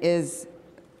 Management is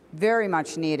very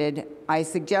much needed. I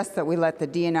suggest that we let the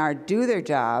DNR do their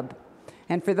job.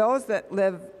 And for those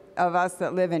of us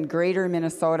that live in greater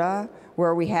Minnesota,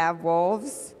 where we have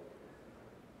wolves,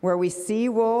 where we see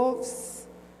wolves,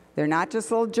 they're not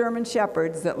just little German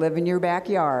shepherds that live in your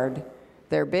backyard.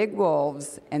 They're big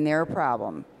wolves, and they're a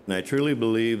problem. And I truly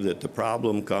believe that the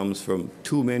problem comes from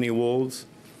too many wolves.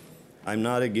 I'm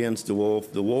not against the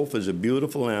wolf. The wolf is a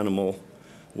beautiful animal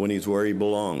when he's where he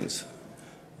belongs.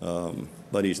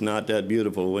 But he's not that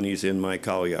beautiful when he's in my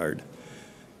cow yard.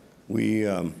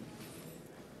 I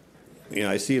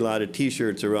see a lot of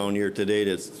T-shirts around here today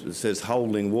that says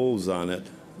 "Howling Wolves" on it.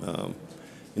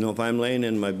 If I'm laying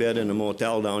in my bed in a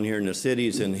motel down here in the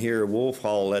cities and hear a wolf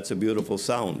howl, that's a beautiful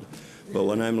sound. But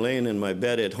when I'm laying in my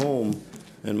bed at home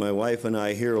and my wife and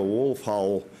I hear a wolf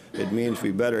howl, it means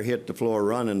we better hit the floor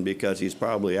running because he's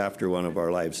probably after one of our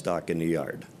livestock in the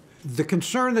yard. The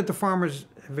concern that the farmers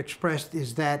have expressed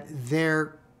is that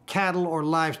their cattle or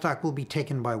livestock will be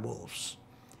taken by wolves.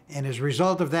 And as a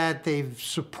result of that, they've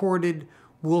supported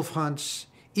wolf hunts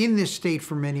in this state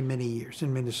for many, many years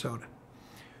in Minnesota.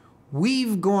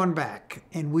 We've gone back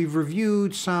and we've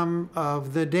reviewed some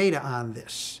of the data on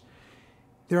this.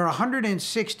 There are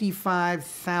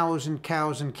 165,000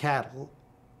 cows and cattle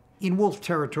in wolf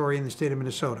territory in the state of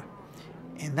Minnesota.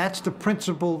 And that's the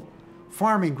principal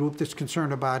farming group that's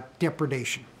concerned about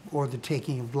depredation or the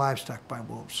taking of livestock by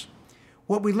wolves.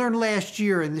 What we learned last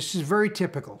year, and this is very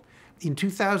typical, in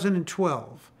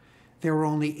 2012, there were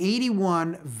only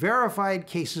 81 verified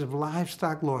cases of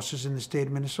livestock losses in the state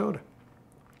of Minnesota.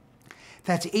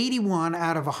 That's 81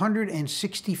 out of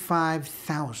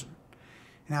 165,000.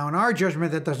 Now, in our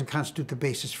judgment, that doesn't constitute the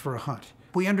basis for a hunt.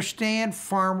 We understand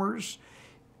farmers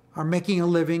are making a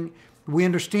living. We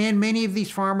understand many of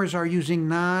these farmers are using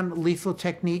non-lethal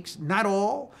techniques. Not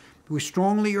all. We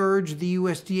strongly urge the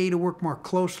USDA to work more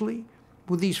closely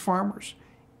with these farmers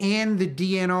and the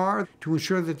DNR to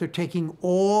ensure that they're taking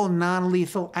all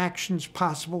non-lethal actions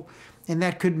possible. And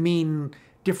that could mean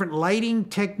different lighting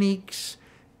techniques,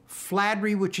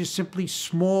 flattery, which is simply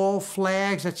small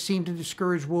flags that seem to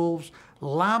discourage wolves,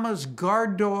 llamas,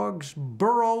 guard dogs,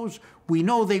 burros. We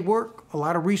know they work. A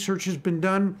lot of research has been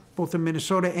done, both in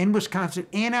Minnesota and Wisconsin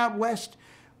and out west.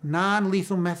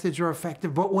 Non-lethal methods are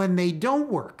effective, but when they don't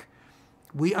work,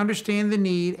 we understand the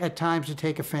need at times to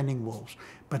take offending wolves.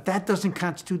 But that doesn't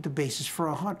constitute the basis for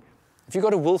a hunt. If you've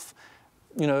got a wolf,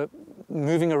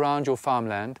 moving around your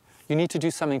farmland, you need to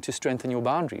do something to strengthen your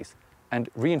boundaries and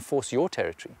reinforce your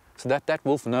territory so that that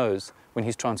wolf knows when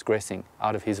he's transgressing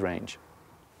out of his range.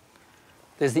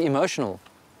 There's the emotional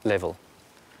level,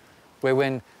 where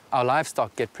when our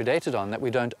livestock get predated on, that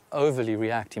we don't overly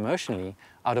react emotionally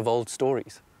out of old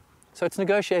stories. So it's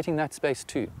negotiating that space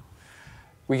too.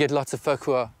 We get lots of folk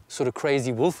who are sort of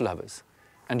crazy wolf lovers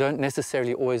and don't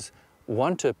necessarily always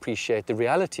want to appreciate the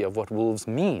reality of what wolves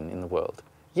mean in the world.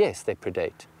 Yes, they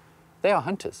predate. They are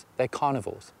hunters. They're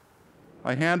carnivores.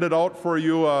 I handed out for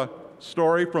you a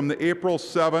story from the April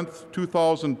 7th,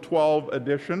 2012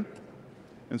 edition.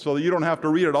 And so that you don't have to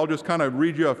read it, I'll just kind of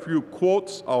read you a few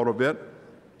quotes out of it.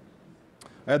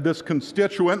 I had this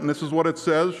constituent, and this is what it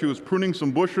says. She was pruning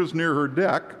some bushes near her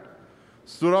deck,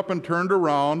 stood up and turned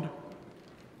around,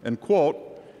 and quote,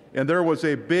 and there was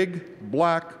a big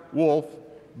black wolf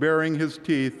baring his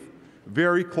teeth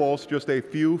very close, just a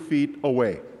few feet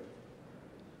away.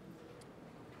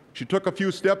 She took a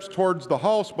few steps towards the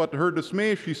house, but to her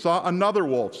dismay, she saw another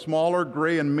wolf, smaller,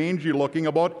 gray, and mangy looking,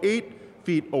 about 8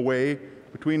 feet away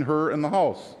between her and the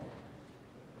house.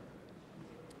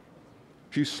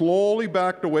 She slowly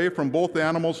backed away from both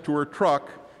animals to her truck.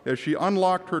 As she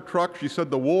unlocked her truck, she said,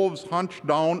 "The wolves hunched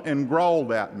down and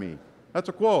growled at me." That's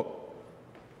a quote.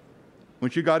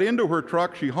 When she got into her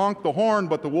truck, she honked the horn,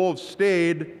 but the wolves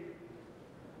stayed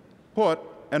put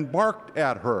and barked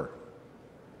at her.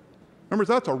 Remember,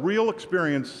 that's a real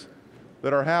experience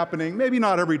that are happening, maybe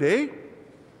not every day,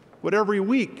 but every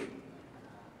week,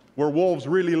 where wolves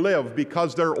really live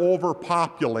because they're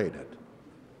overpopulated.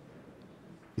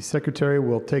 The Secretary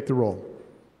will take the roll.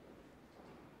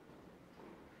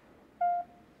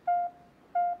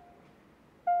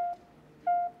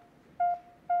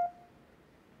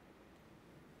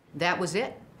 That was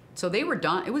it. So they were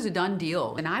done. It was a done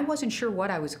deal. And I wasn't sure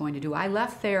what I was going to do. I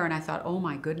left there and I thought, oh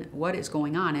my goodness, what is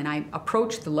going on? And I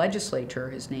approached the legislature.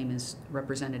 His name is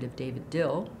Representative David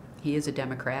Dill. He is a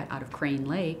Democrat out of Crane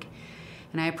Lake.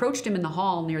 And I approached him in the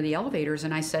hall near the elevators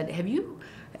and I said, have you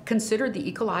considered the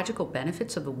ecological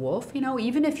benefits of the wolf? You know,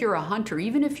 even if you're a hunter,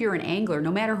 even if you're an angler,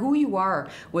 no matter who you are,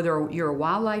 whether you're a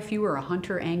wildlife viewer, a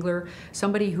hunter, angler,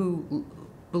 somebody who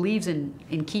believes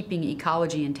in keeping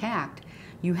ecology intact,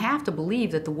 you have to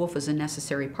believe that the wolf is a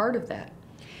necessary part of that.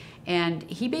 And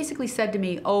he basically said to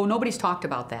me, oh, nobody's talked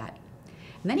about that.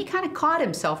 And then he kind of caught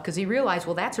himself because he realized,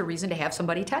 well, that's a reason to have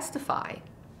somebody testify.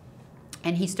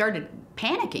 And he started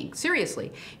panicking,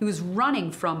 seriously. He was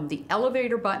running from the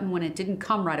elevator button when it didn't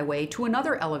come right away to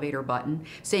another elevator button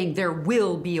saying there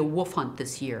will be a wolf hunt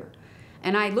this year.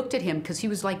 And I looked at him because he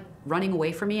was like running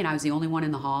away from me and I was the only one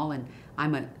in the hall and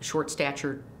I'm a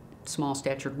short-statured,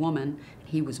 small-statured woman.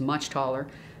 He was much taller.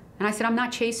 And I said, I'm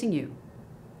not chasing you.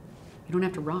 You don't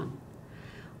have to run.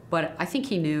 But I think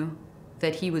he knew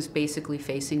that he was basically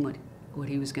facing what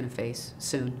he was going to face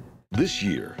soon. This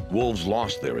year, wolves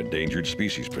lost their endangered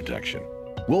species protection.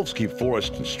 Wolves keep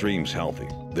forests and streams healthy.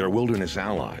 They're wilderness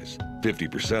allies.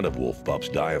 50% of wolf pups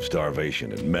die of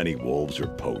starvation and many wolves are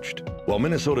poached. While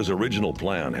Minnesota's original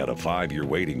plan had a 5-year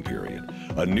waiting period,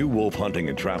 a new wolf hunting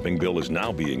and trapping bill is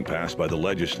now being passed by the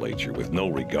legislature with no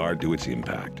regard to its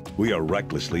impact. We are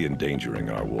recklessly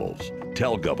endangering our wolves.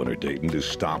 Tell Governor Dayton to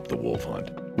stop the wolf hunt.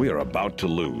 We are about to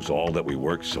lose all that we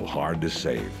worked so hard to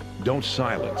save. Don't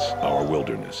silence our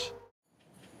wilderness.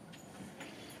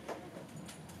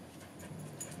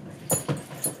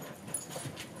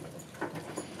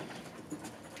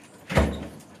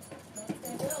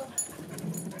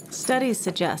 Studies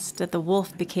suggest that the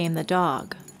wolf became the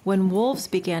dog when wolves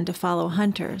began to follow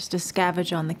hunters to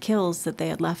scavenge on the kills that they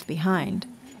had left behind.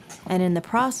 And in the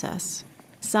process,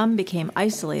 some became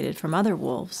isolated from other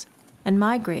wolves and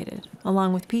migrated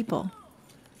along with people.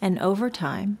 And over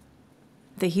time,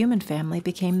 the human family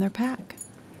became their pack.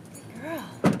 Girl,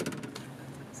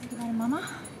 say goodbye to Mama.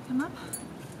 Come up.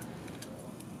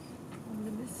 I'm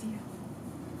gonna miss you.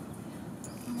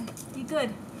 Be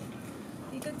good.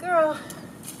 Be a good girl.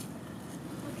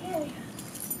 Okay.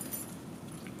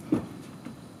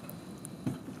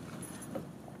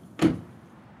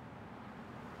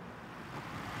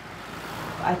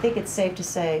 I think it's safe to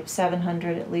say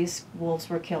 700 at least wolves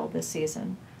were killed this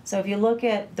season. So if you look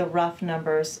at the rough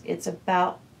numbers, it's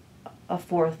about a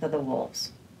fourth of the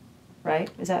wolves, right?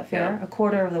 Is that fair? Yeah. A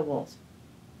quarter of the wolves.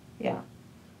 Yeah.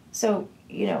 So,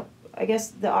 you know, I guess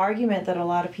the argument that a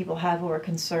lot of people have who are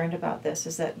concerned about this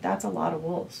is that that's a lot of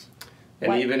wolves.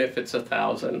 And even if it's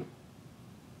 1,000,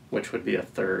 which would be a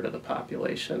third of the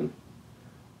population,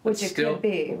 Which it could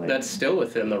be. That's still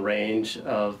within the range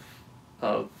of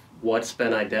what's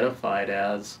been identified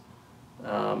as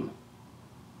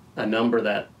a number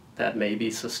that may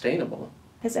be sustainable.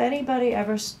 Has anybody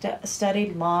ever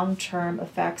studied long-term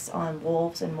effects on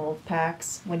wolves and wolf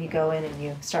packs when you go in and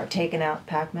you start taking out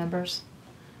pack members?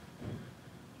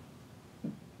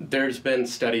 There's been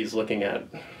studies looking at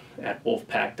wolf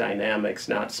pack dynamics,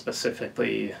 not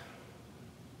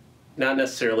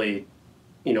necessarily,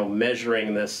 you know,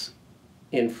 measuring this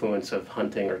influence of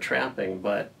hunting or trapping,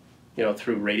 but, you know,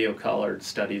 through radio-collared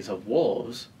studies of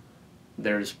wolves,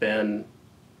 there's been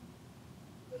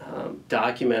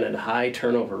documented high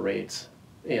turnover rates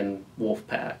in wolf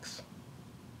packs.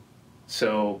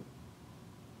 So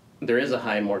there is a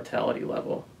high mortality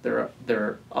level.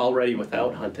 They're already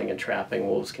without hunting and trapping.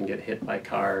 Wolves can get hit by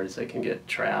cars. They can get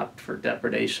trapped for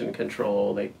depredation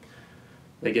control.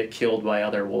 They get killed by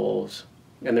other wolves.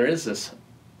 And there is this,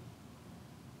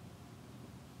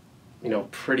 you know,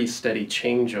 pretty steady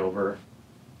changeover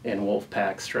in wolf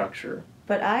pack structure.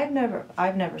 But I've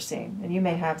never seen, and you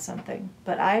may have something,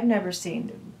 but I've never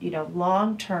seen,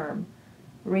 long-term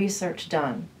research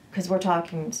done, because we're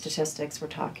talking statistics, we're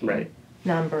talking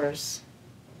numbers.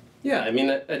 Yeah, I mean,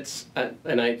 that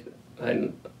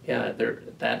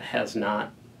has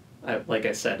not, like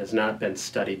I said, has not been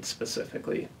studied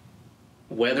specifically.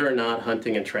 Whether or not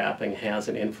hunting and trapping has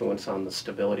an influence on the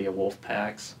stability of wolf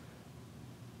packs,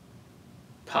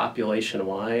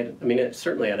 population-wide, I mean,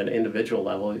 certainly at an individual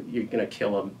level, you're going to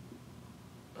kill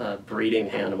a breeding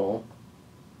animal,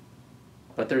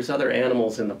 but there's other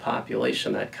animals in the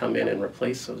population that come in and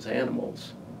replace those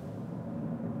animals.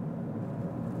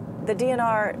 The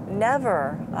DNR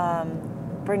never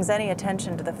brings any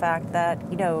attention to the fact that,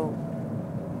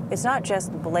 it's not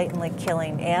just blatantly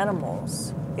killing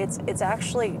animals. It's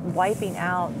actually wiping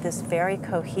out this very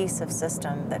cohesive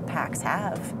system that packs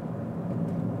have.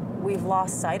 We've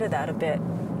lost sight of that a bit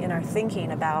in our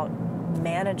thinking about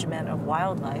management of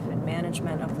wildlife and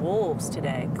management of wolves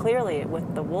today. Clearly,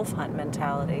 with the wolf hunt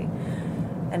mentality,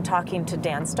 and talking to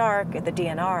Dan Stark at the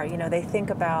DNR, they think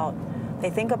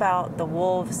about the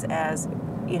wolves as,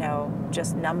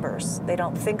 just numbers. They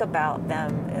don't think about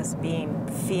them as being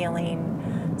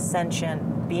feeling,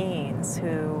 sentient beings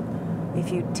who,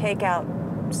 if you take out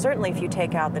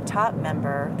the top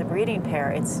member, the breeding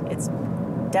pair, it's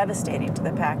devastating to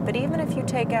the pack. But even if you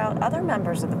take out other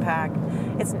members of the pack,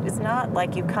 it's not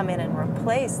like you come in and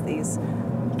replace these.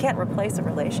 You can't replace a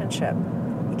relationship.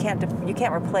 You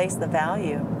can't replace the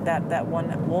value that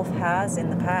one wolf has in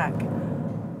the pack.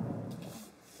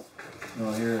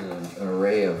 Well, here's an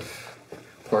array of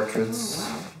portraits,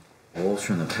 wolves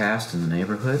from the past in the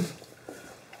neighborhood.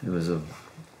 It was a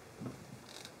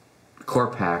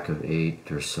core pack of 8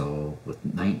 or so with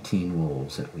 19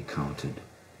 wolves that we counted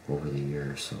over the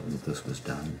years, so that this was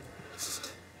done.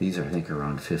 These are, I think,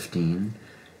 around 15,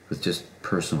 with just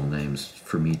personal names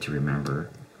for me to remember.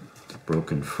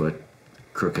 Broken foot,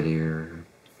 crooked ear,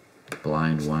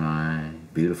 blind one eye,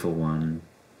 beautiful one.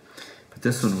 But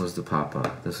this one was the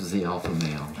papa. This was the alpha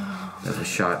male that was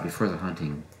shot before the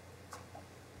hunting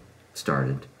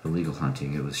started, illegal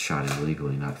hunting. It was shot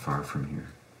illegally not far from here.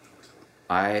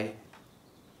 I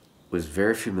was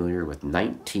very familiar with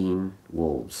 19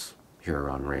 wolves here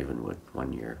around Ravenwood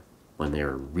one year when they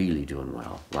were really doing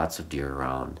well. Lots of deer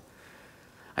around.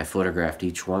 I photographed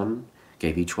each one,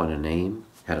 gave each one a name,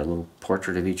 had a little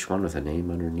portrait of each one with a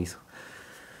name underneath.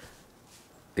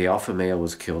 The alpha male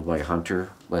was killed by a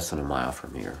hunter less than a mile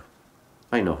from here.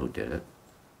 I know who did it.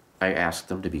 I asked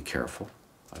them to be careful.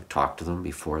 I talked to them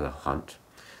before the hunt.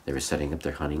 They were setting up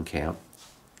their hunting camp.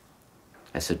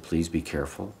 I said, please be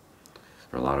careful.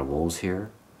 There are a lot of wolves here.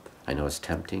 I know it's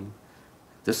tempting.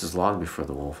 This is long before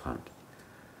the wolf hunt.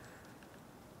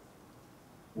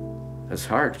 It's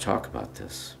hard to talk about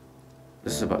this.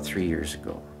 This is about 3 years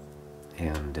ago.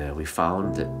 And we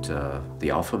found that the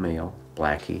alpha male,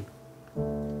 Blackie,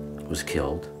 was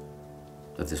killed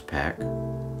of this pack.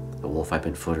 The wolf I've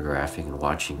been photographing and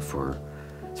watching for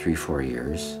 3-4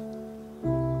 years.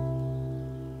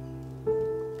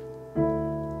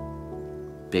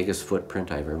 Biggest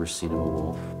footprint I've ever seen of a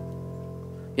wolf.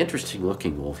 Interesting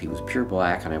looking wolf. He was pure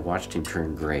black and I watched him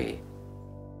turn gray.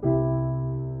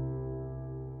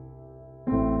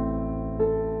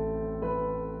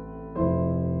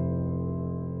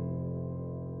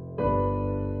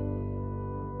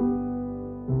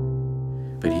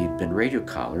 But he'd been radio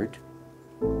collared.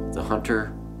 The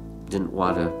hunter didn't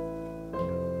want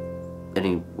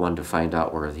anyone to find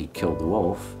out where he killed the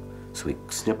wolf, so he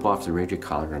snipped off the radio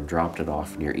collar and dropped it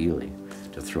off near Ely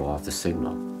to throw off the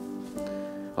signal.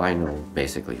 Well, I know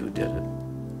basically who did it.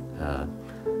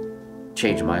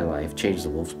 Changed my life, changed the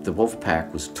wolf. The wolf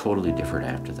pack was totally different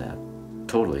after that.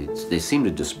 Totally. They seemed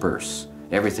to disperse.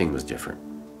 Everything was different.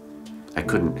 I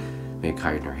couldn't make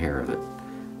hide nor hair of it.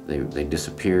 They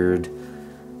disappeared.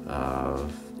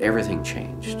 Everything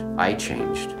changed. I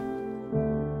changed.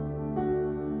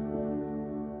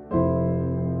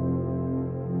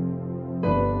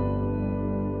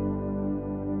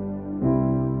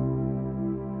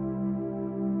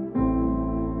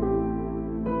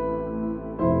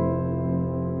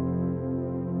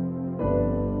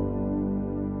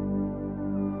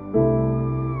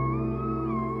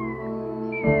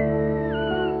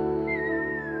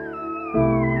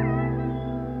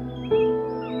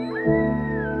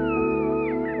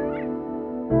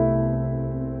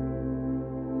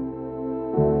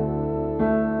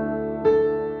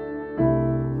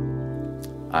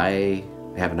 I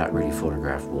have not really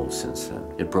photographed wolves since then.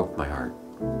 It broke my heart.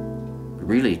 It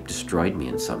really destroyed me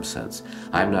in some sense.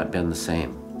 I've not been the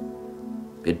same.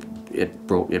 It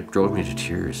drove me to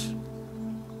tears.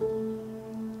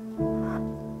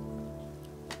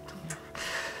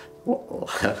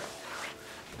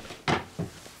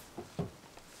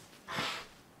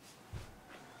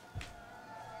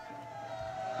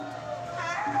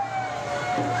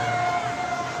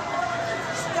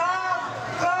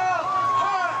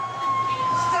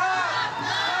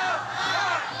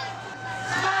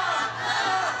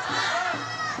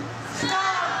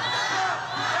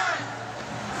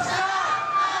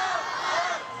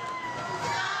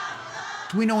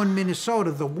 We know in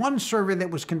Minnesota, the one survey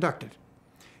that was conducted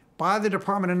by the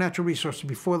Department of Natural Resources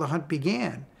before the hunt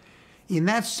began, in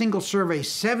that single survey,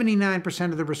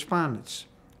 79% of the respondents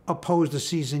opposed the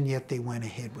season, yet they went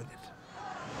ahead with it.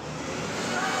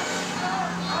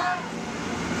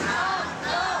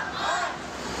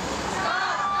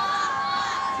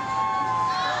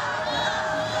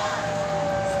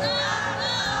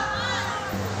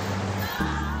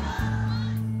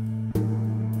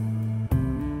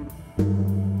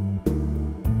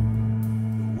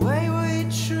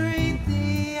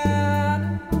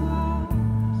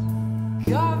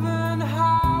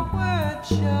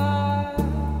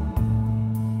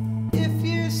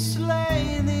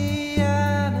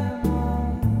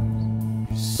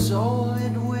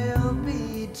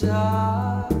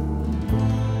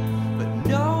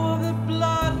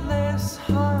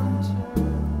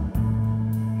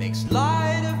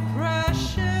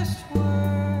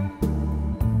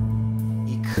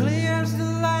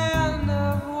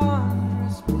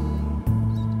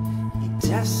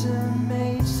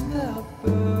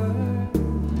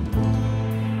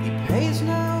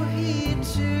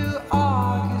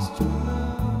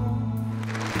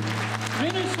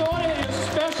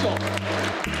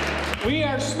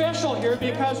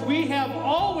 Because we have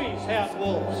always had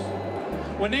wolves.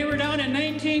 When they were down in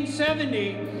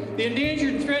 1970, the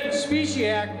Endangered and Threatened Species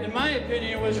Act, in my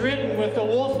opinion, was written with the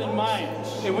wolf in mind.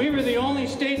 And we were the only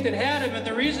state that had them, and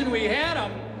the reason we had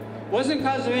them wasn't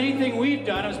because of anything we've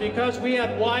done, it was because we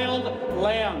had wild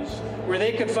lands where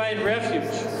they could find refuge.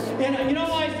 And you know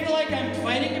why I feel like I'm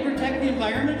fighting to protect the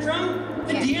environment from?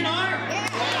 The DNR.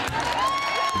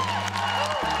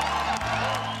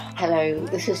 Hello,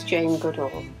 this is Jane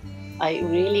Goodall. I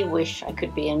really wish I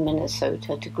could be in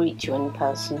Minnesota to greet you in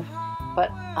person,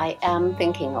 but I am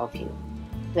thinking of you.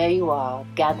 There you are,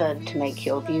 gathered to make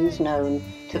your views known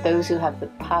to those who have the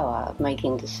power of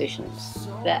making decisions.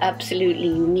 They're absolutely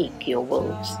unique, your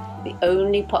wolves, the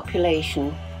only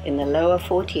population in the lower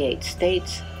 48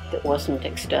 states that wasn't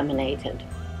exterminated.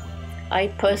 I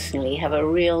personally have a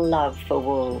real love for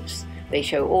wolves. They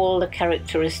show all the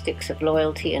characteristics of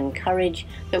loyalty and courage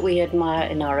that we admire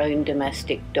in our own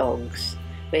domestic dogs.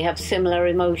 They have similar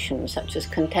emotions such as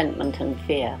contentment and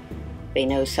fear. They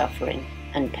know suffering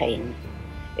and pain.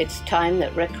 It's time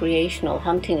that recreational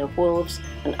hunting of wolves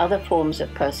and other forms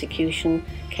of persecution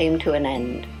came to an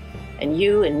end. And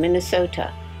you in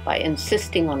Minnesota, by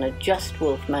insisting on a just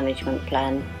wolf management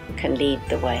plan, can lead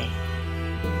the way.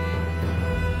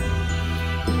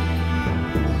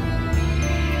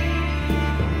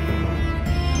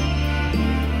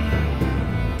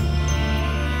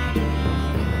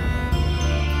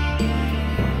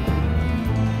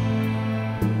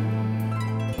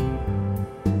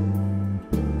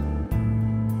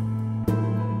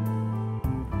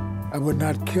 I would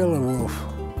not kill a wolf.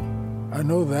 I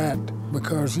know that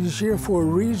because he's here for a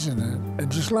reason, and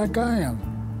just like I am.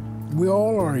 We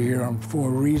all are here for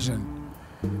a reason,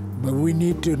 but we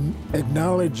need to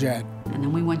acknowledge that. And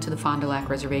then we went to the Fond du Lac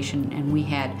Reservation and we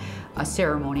had a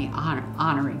ceremony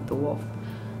honoring the wolf.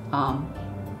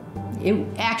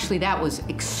 Actually, that was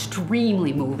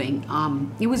extremely moving.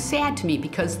 It was sad to me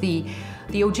because the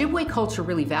Ojibwe culture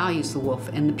really values the wolf,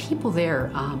 and the people there,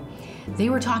 they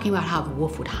were talking about how the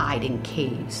wolf would hide in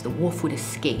caves, the wolf would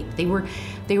escape. They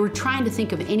were trying to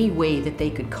think of any way that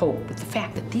they could cope with the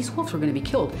fact that these wolves were going to be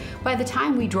killed. By the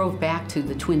time we drove back to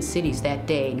the Twin Cities that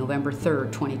day, November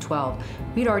 3rd, 2012,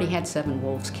 we'd already had 7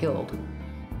 wolves killed.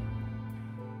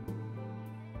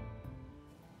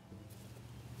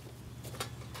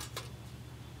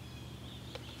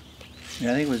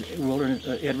 I think it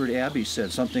was Edward Abbey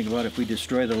said something about if we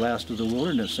destroy the last of the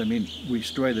wilderness, I mean, we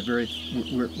destroy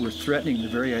we're threatening the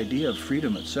very idea of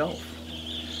freedom itself.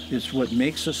 It's what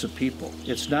makes us a people.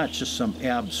 It's not just some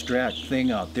abstract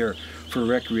thing out there for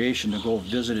recreation to go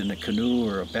visit in a canoe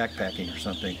or a backpacking or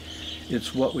something.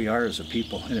 It's what we are as a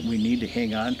people, and we need to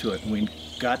hang on to it. We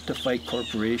got to fight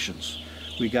corporations.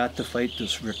 We got to fight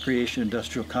this recreation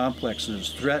industrial complex that is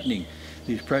threatening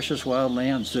these precious wild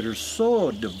lands that are so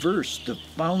diverse, the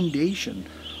foundation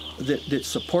that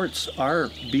supports our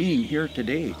being here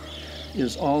today.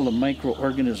 is all the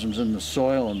microorganisms in the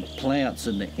soil and the plants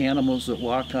and the animals that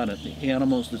walk on it, the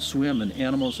animals that swim and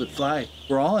animals that fly.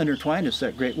 We're all intertwined. It's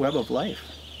that great web of life.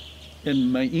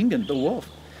 And my Ingen, the wolf,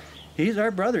 he's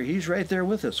our brother. He's right there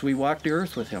with us. We walk the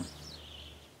earth with him.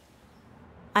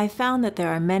 I found that there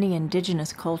are many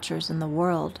indigenous cultures in the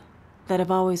world that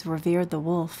have always revered the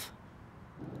wolf.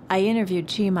 I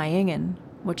interviewed Chi-Ma-Ingen,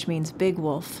 which means big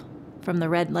wolf, from the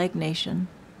Red Lake Nation.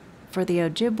 For the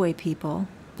Ojibwe people,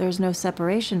 there's no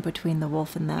separation between the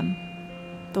wolf and them.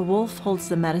 The wolf holds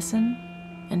the medicine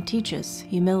and teaches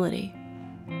humility.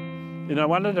 You know,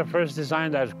 one of the first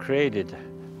designs I've created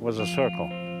was a circle.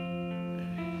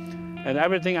 And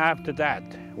everything after that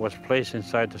was placed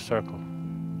inside the circle.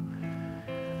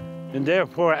 And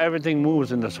therefore, everything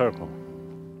moves in the circle.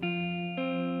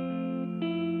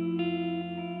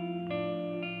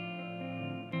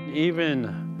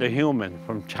 Even the human,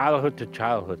 from childhood to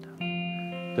childhood,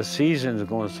 the seasons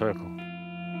go in a circle.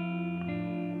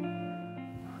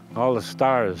 All the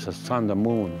stars, the sun, the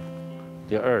moon,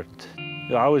 the earth,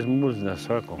 it always moves in a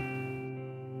circle.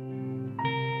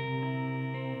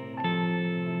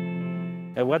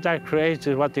 And what that creates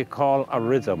is what they call a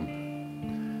rhythm.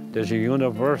 There's a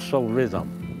universal rhythm.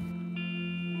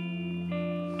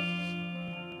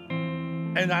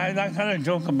 And I kind of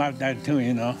joke about that too,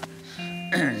 you know.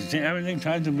 See, everything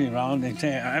tries to be round. They say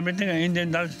everything an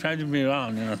Indian does try to be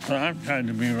round, you know, so I'm trying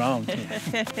to be round too.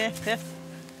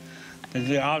 They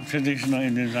say all traditional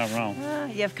Indians are round.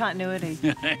 You have continuity.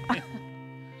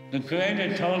 The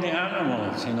Creator told the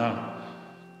animals, you know,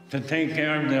 to take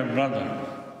care of their brother,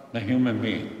 the human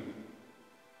being.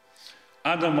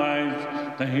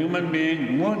 Otherwise, the human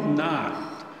being would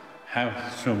not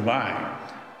have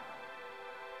survived.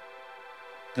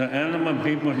 The animal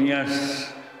people,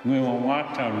 yes, we will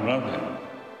watch our brother.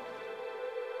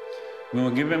 We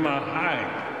will give him our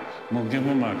hide. We'll give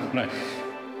him our flesh.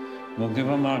 We'll give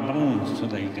him our bones so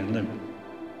that he can live.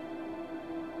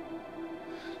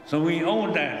 So we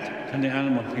owe that to the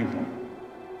animal people.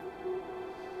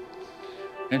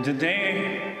 And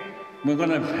today, we're going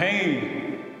to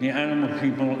pay the animal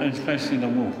people, especially the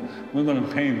wolf. We're going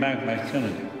to pay back by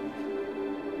killing it.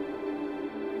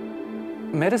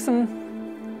 Medicine,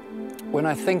 when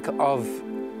I think of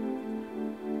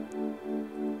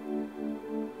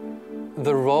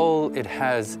the role it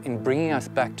has in bringing us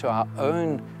back to our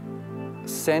own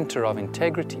center of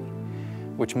integrity,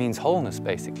 which means wholeness,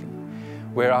 basically,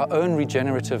 where our own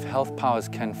regenerative health powers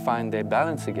can find their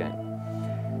balance again.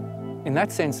 In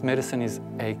that sense, medicine is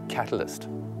a catalyst.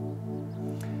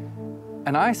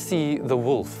 And I see the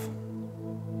wolf.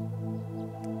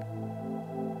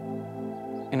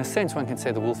 In a sense, one can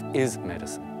say the wolf is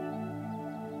medicine.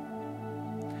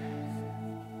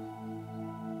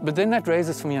 But then that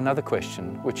raises for me another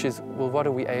question, which is, well, what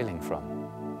are we ailing from?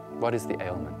 What is the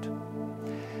ailment?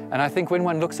 And I think when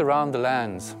one looks around the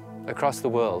lands across the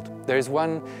world, there is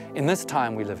one, in this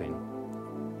time we live in,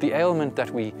 the ailment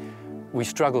that we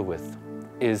struggle with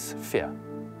is fear.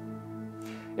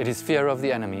 It is fear of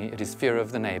the enemy, it is fear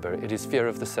of the neighbor, it is fear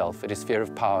of the self, it is fear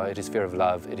of power, it is fear of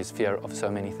love, it is fear of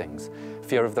so many things.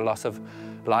 Fear of the loss of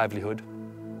livelihood,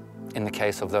 in the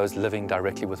case of those living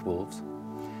directly with wolves.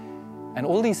 And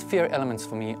all these fear elements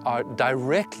for me are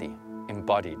directly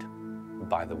embodied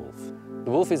by the wolf.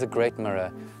 The wolf is a great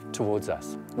mirror towards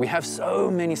us. We have so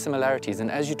many similarities, and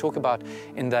as you talk about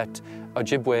in that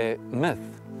Ojibwe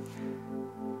myth,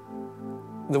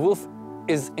 the wolf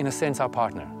is in a sense our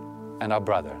partner and our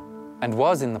brother, and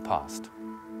was in the past.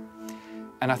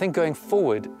 And I think going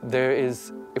forward, there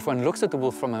is, if one looks at the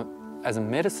wolf as a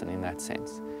medicine in that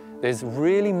sense, there's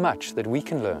really much that we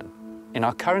can learn in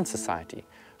our current society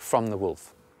from the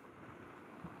wolf.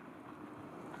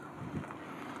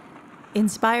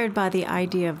 Inspired by the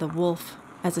idea of the wolf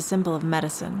as a symbol of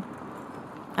medicine,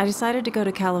 I decided to go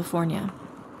to California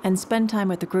and spend time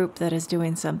with a group that is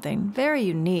doing something very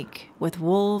unique with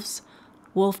wolves,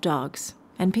 wolf dogs,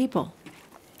 and people.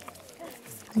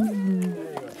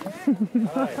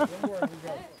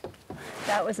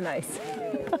 That was nice.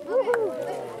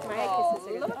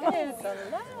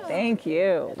 Thank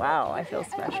you. Wow, I feel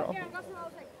special.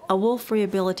 A wolf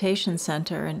rehabilitation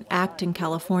center in Acton,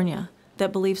 California,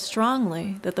 that believes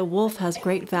strongly that the wolf has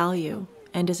great value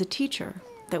and is a teacher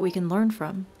that we can learn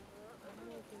from.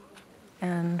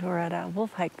 And we're at a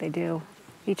wolf hike they do.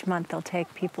 Each month they'll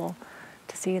take people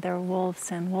to see their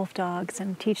wolves and wolf dogs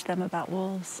and teach them about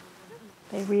wolves.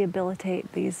 They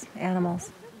rehabilitate these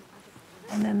animals.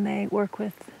 And then they work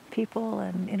with people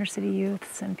and inner city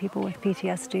youths and people with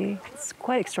PTSD. It's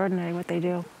quite extraordinary what they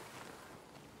do.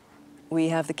 We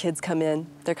have the kids come in.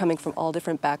 They're coming from all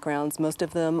different backgrounds. Most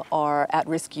of them are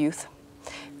at-risk youth.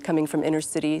 coming from inner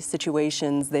city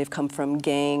situations. They've come from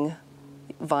gang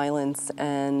violence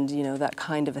and, you know, that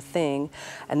kind of a thing.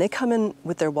 And they come in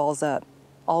with their walls up,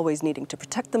 always needing to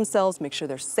protect themselves, make sure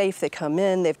they're safe. They come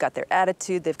in, they've got their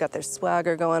attitude, they've got their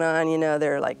swagger going on, you know,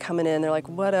 they're like coming in, they're like,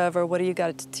 whatever, what do you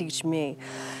got to teach me?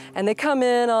 And they come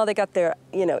in, they got their,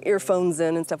 you know, earphones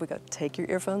in and stuff. We go, take your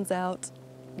earphones out,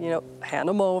 you know, hand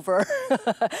them over.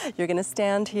 You're gonna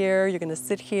stand here, you're gonna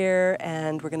sit here,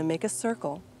 and we're gonna make a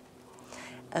circle.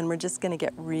 And we're just gonna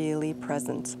get really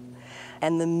present.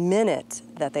 And the minute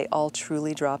that they all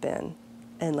truly drop in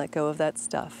and let go of that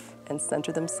stuff and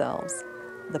center themselves,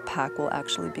 the pack will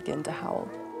actually begin to howl.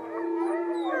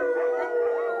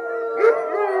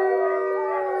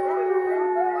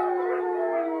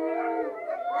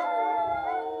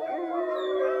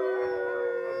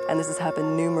 And this has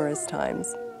happened numerous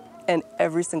times. And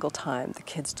every single time, the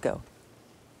kids go,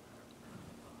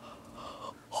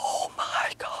 oh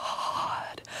my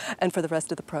God. And for the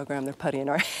rest of the program, they're putty in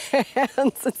our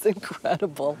hands. It's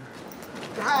incredible.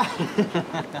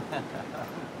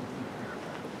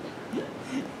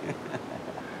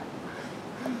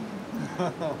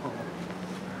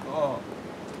 Oh,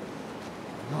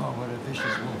 what a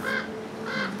vicious wolf.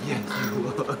 Yes, you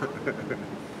are.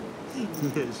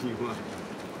 Yes, you are.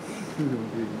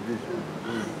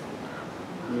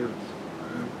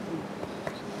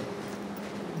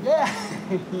 Yeah.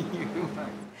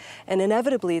 And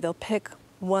inevitably, they'll pick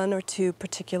one or two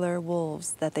particular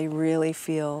wolves that they really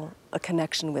feel a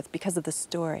connection with because of the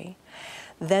story.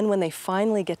 Then when they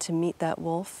finally get to meet that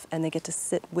wolf and they get to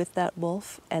sit with that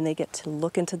wolf and they get to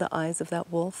look into the eyes of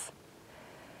that wolf,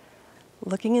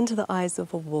 looking into the eyes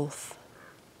of a wolf,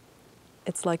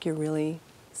 it's like you're really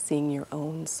seeing your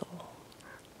own soul.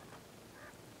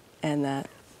 And that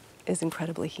is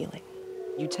incredibly healing.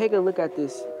 You take a look at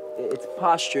this, its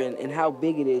posture and how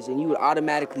big it is, and you would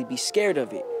automatically be scared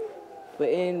of it. But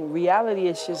in reality,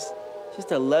 it's just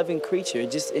a loving creature.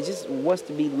 It just wants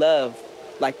to be loved,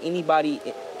 like anybody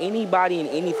and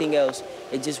anything else.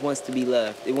 It just wants to be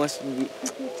loved. It wants to be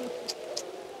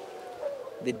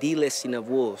the delisting of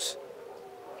wolves.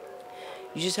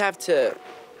 You just have to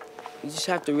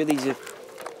really just.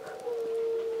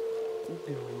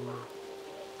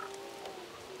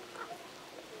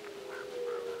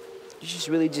 You just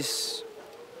really just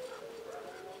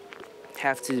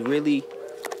have to really,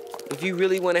 if you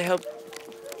really want to help,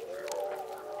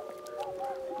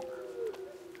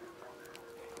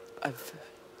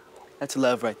 that's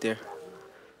love right there.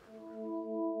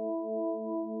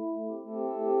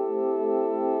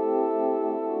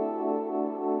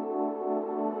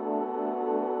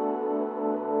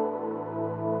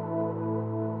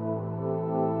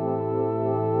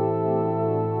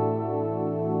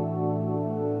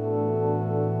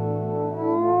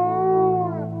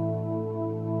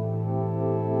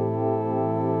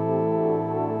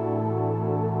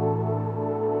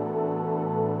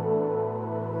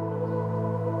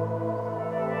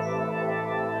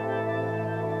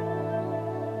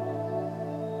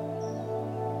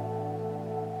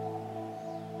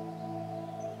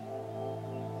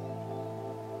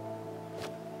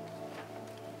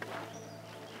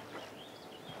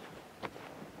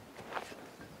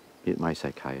 Get my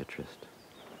psychiatrist.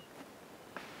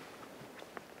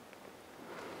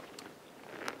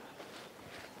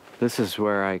 This is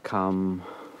where I come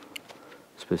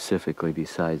specifically,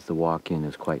 besides the walk-in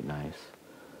is quite nice,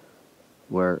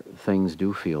 where things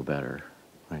do feel better.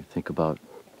 I think about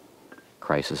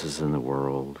crises in the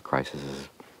world, crises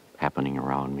happening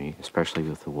around me, especially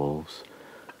with the wolves.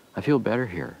 I feel better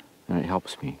here, and it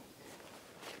helps me.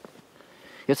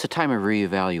 It's a time of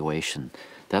reevaluation.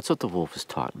 That's what the wolf has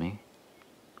taught me,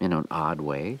 in an odd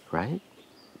way, right?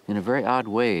 In a very odd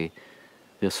way,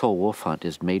 this whole wolf hunt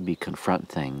has made me confront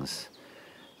things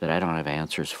that I don't have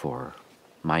answers for.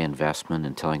 My investment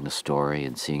in telling the story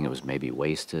and seeing it was maybe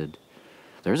wasted.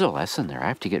 There's a lesson there. I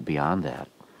have to get beyond that.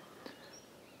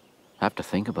 I have to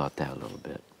think about that a little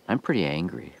bit. I'm pretty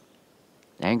angry.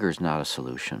 Anger is not a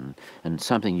solution, and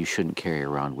something you shouldn't carry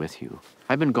around with you.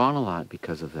 I've been gone a lot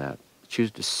because of that.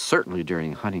 Certainly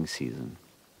during hunting season.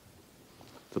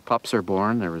 The pups are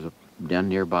born. There was a den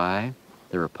nearby.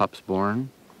 There were pups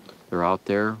born. They're out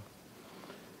there.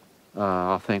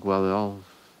 I'll think, well, they'll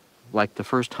like the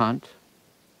first hunt.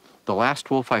 The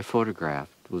last wolf I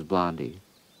photographed was Blondie.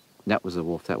 That was the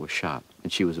wolf that was shot,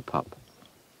 and she was a pup.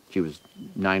 She was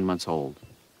 9 months old.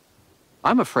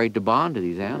 I'm afraid to bond to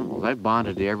these animals. I've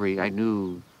bonded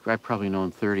to I've probably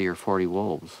known 30 or 40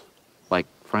 wolves, like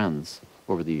friends,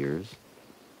 over the years.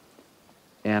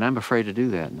 And I'm afraid to do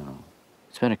that now.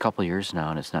 It's been a couple of years now,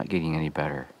 and it's not getting any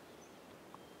better.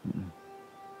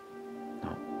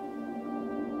 No.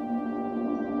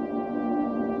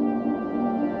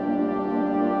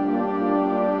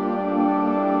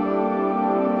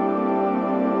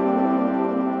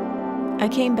 I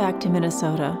came back to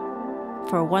Minnesota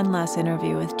for one last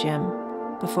interview with Jim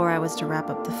before I was to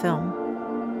wrap up the film.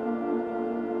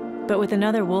 But with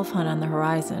another wolf hunt on the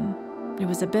horizon, it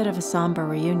was a bit of a somber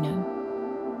reunion.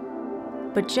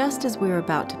 But just as we were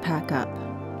about to pack up,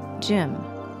 Jim,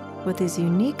 with his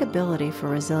unique ability for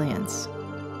resilience,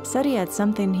 said he had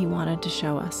something he wanted to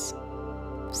show us,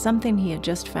 something he had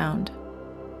just found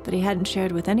that he hadn't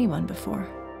shared with anyone before.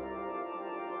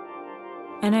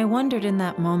 And I wondered in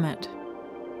that moment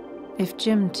if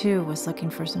Jim too was looking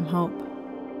for some hope.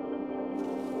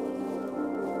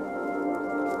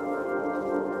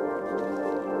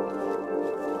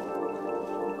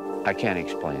 I can't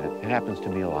explain it. It happens to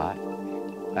me a lot.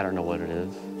 I don't know what it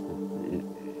is.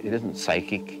 It isn't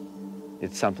psychic.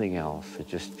 It's something else. It's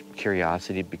just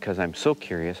curiosity, because I'm so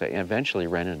curious, I eventually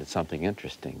ran into something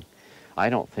interesting. I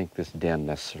don't think this den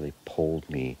necessarily pulled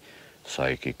me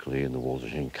psychically, and the wolves are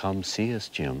saying, come see us,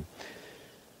 Jim.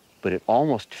 But it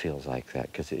almost feels like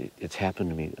that, because it's happened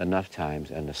to me enough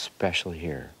times, and especially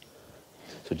here.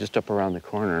 So just up around the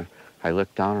corner, I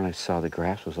looked down and I saw the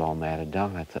grass was all matted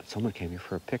down. I thought someone came here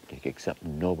for a picnic, except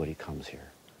nobody comes here.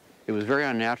 It was very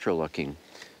unnatural looking.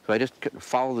 So I just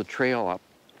followed the trail up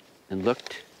and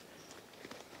looked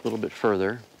a little bit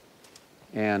further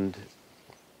and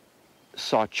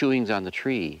saw chewings on the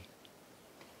tree.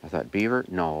 I thought, beaver?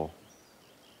 No.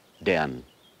 Den.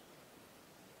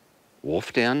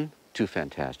 Wolf den? Too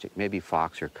fantastic. Maybe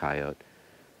fox or coyote.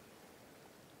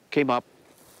 Came up,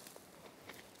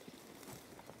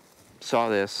 saw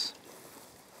this.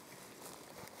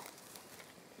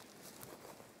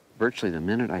 Virtually the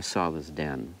minute I saw this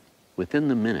den, within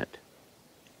the minute,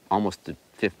 almost the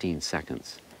 15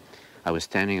 seconds, I was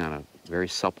standing on a very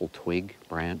supple twig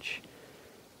branch.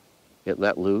 It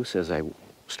let loose as I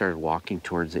started walking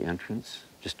towards the entrance,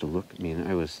 just to look. I mean,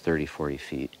 I was 30, 40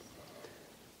 feet.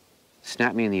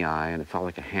 Snapped me in the eye, and it felt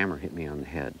like a hammer hit me on the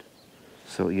head.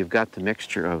 So you've got the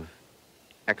mixture of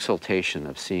exultation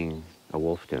of seeing a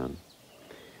wolf den,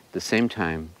 at the same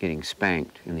time getting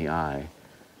spanked in the eye,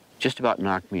 just about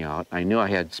knocked me out. I knew I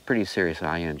had pretty serious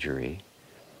eye injury,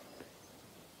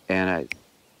 and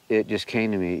it just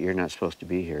came to me, you're not supposed to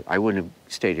be here. I wouldn't have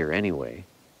stayed here anyway.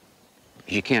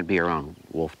 You can't be around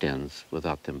wolf dens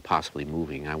without them possibly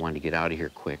moving. I wanted to get out of here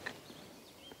quick.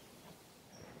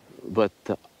 But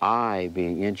the eye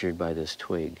being injured by this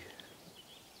twig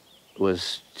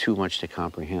was too much to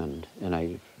comprehend, and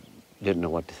I didn't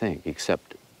know what to think,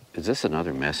 except, is this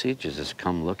another message? Is this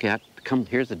come look at? Come,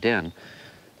 here's the den,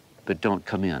 but don't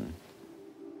come in.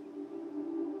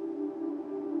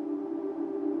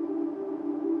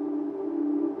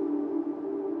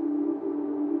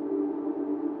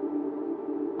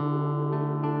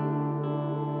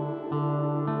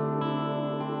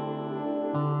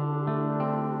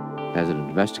 As an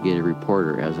investigative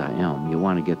reporter, as I am, you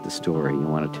want to get the story, you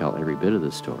want to tell every bit of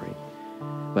the story.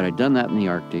 But I'd done that in the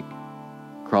Arctic,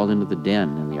 crawled into the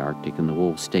den in the Arctic, and the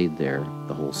wolves stayed there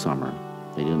the whole summer.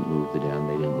 They didn't move the den,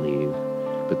 they didn't leave,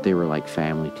 but they were like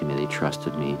family to me, they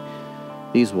trusted me.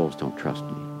 These wolves don't trust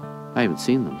me. I haven't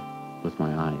seen them with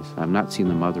my eyes. I've not seen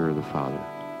the mother or the father.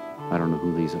 I don't know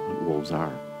who these wolves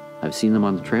are. I've seen them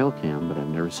on the trail cam, but I've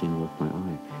never seen them with my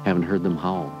eye. Haven't heard them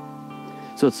howl.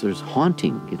 So there's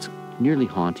haunting. It's nearly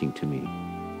haunting to me.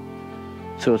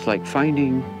 So it's like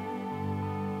finding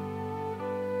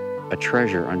a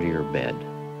treasure under your bed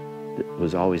that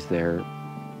was always there.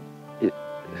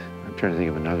 I'm trying to think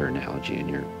of another analogy. In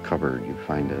your cupboard, you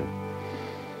find a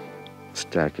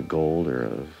stack of gold or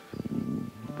a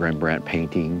Rembrandt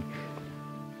painting,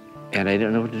 and I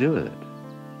didn't know what to do with it,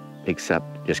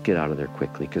 except just get out of there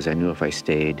quickly, because I knew if I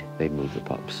stayed, they'd move the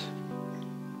pups.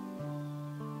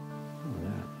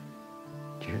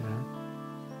 Did you hear that?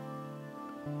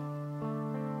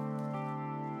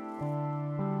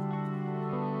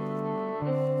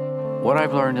 What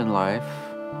I've learned in life,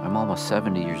 I'm almost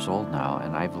 70 years old now,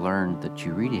 and I've learned that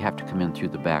you really have to come in through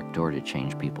the back door to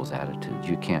change people's attitudes.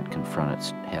 You can't confront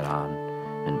it head on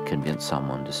and convince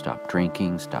someone to stop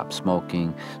drinking, stop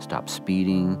smoking, stop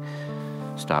speeding,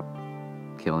 stop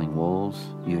killing wolves.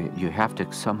 You have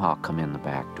to somehow come in the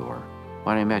back door.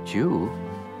 When I met you,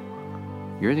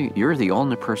 you're the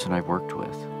only person I've worked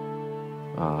with.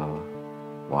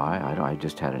 Why? I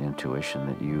just had an intuition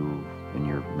that you and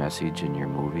your message and your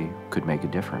movie could make a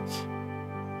difference.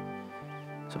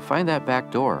 So find that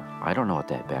back door. I don't know what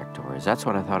that back door is. That's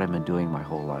what I thought I've been doing my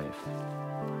whole life.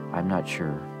 I'm not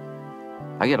sure.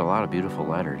 I get a lot of beautiful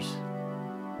letters.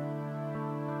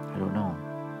 I don't know.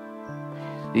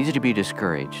 It's easy to be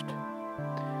discouraged,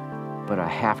 but I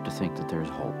have to think that there's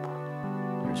hope.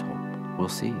 There's hope. We'll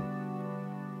see.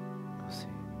 We'll see.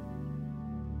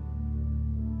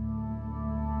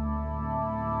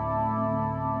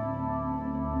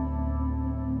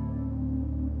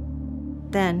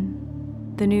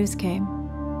 Then, the news came.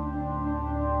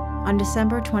 On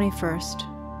December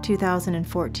 21st,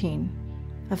 2014,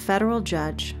 a federal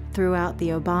judge threw out the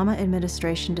Obama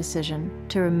administration decision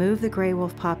to remove the gray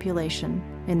wolf population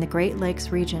in the Great Lakes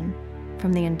region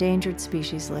from the endangered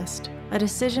species list, a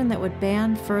decision that would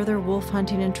ban further wolf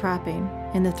hunting and trapping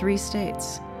in the 3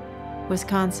 states,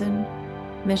 Wisconsin,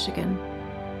 Michigan,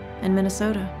 and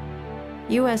Minnesota.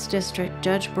 U.S. District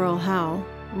Judge Burl Howell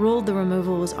ruled the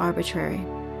removal was arbitrary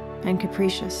and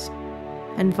capricious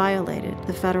and violated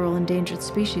the Federal Endangered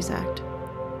Species Act.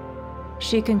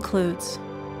 She concludes,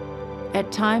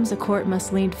 "At times a court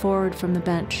must lean forward from the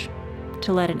bench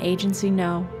to let an agency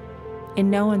know, in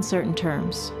no uncertain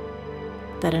terms,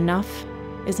 that enough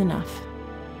is enough.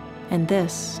 And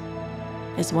this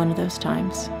is one of those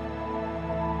times."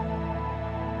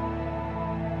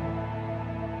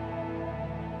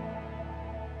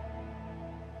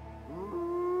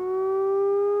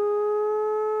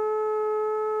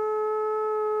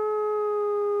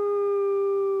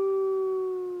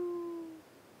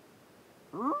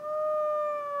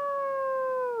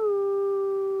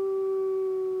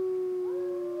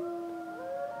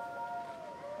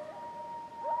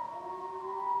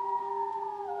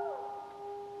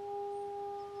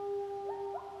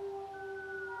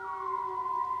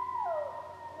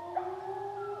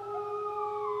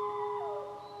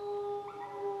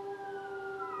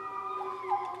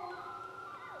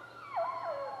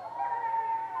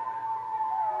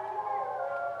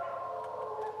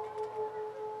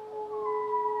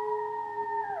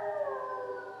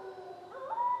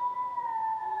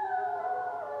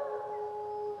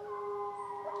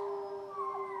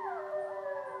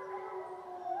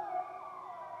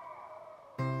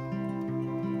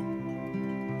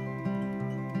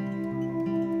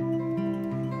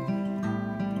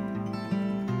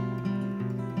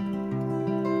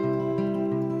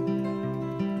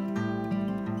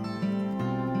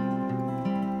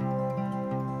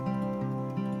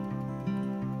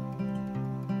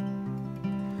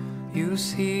 You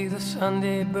see the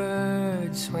Sunday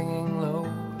bird swinging low,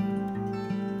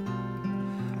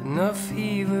 and the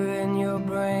fever in your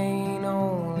brain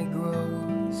only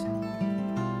grows,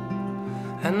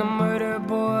 and the murder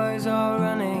boys are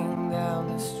running down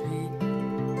the street.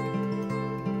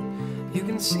 You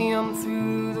can see them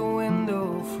through the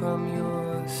window from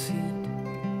your seat,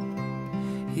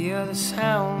 hear the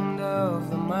sound of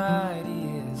the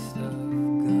mightiest of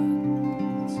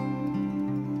guns.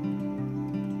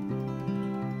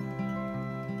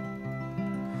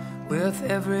 With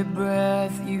every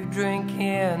breath you drink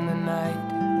in the night,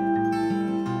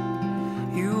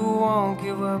 you won't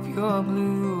give up your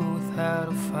blue without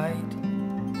a fight.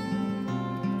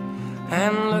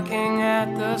 And looking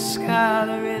at the sky,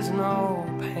 there is no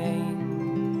pain.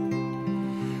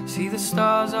 See the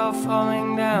stars all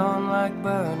falling down like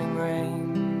burning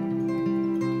rain.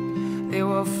 They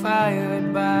were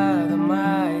fired by the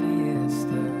mightiest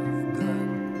of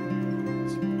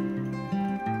guns.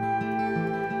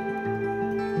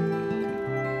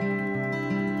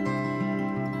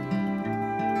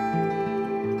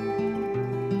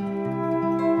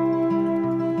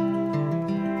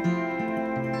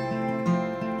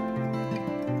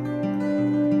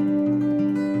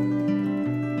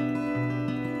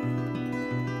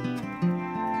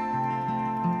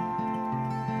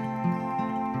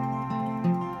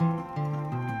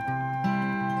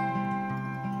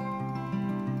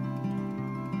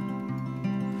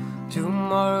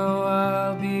 Tomorrow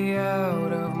I'll be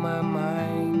out of my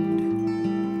mind.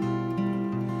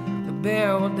 The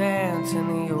bear will dance and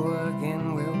the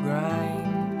organ will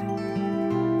grind.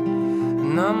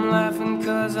 And I'm laughing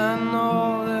 'cause I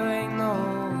know there ain't no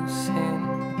sin.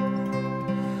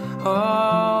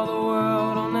 All the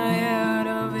world on the head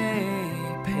of a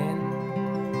pin,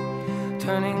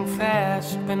 turning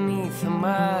fast beneath the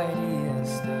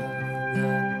mightiest of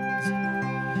guns.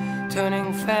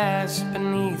 Turning fast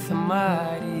beneath the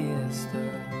mightiest of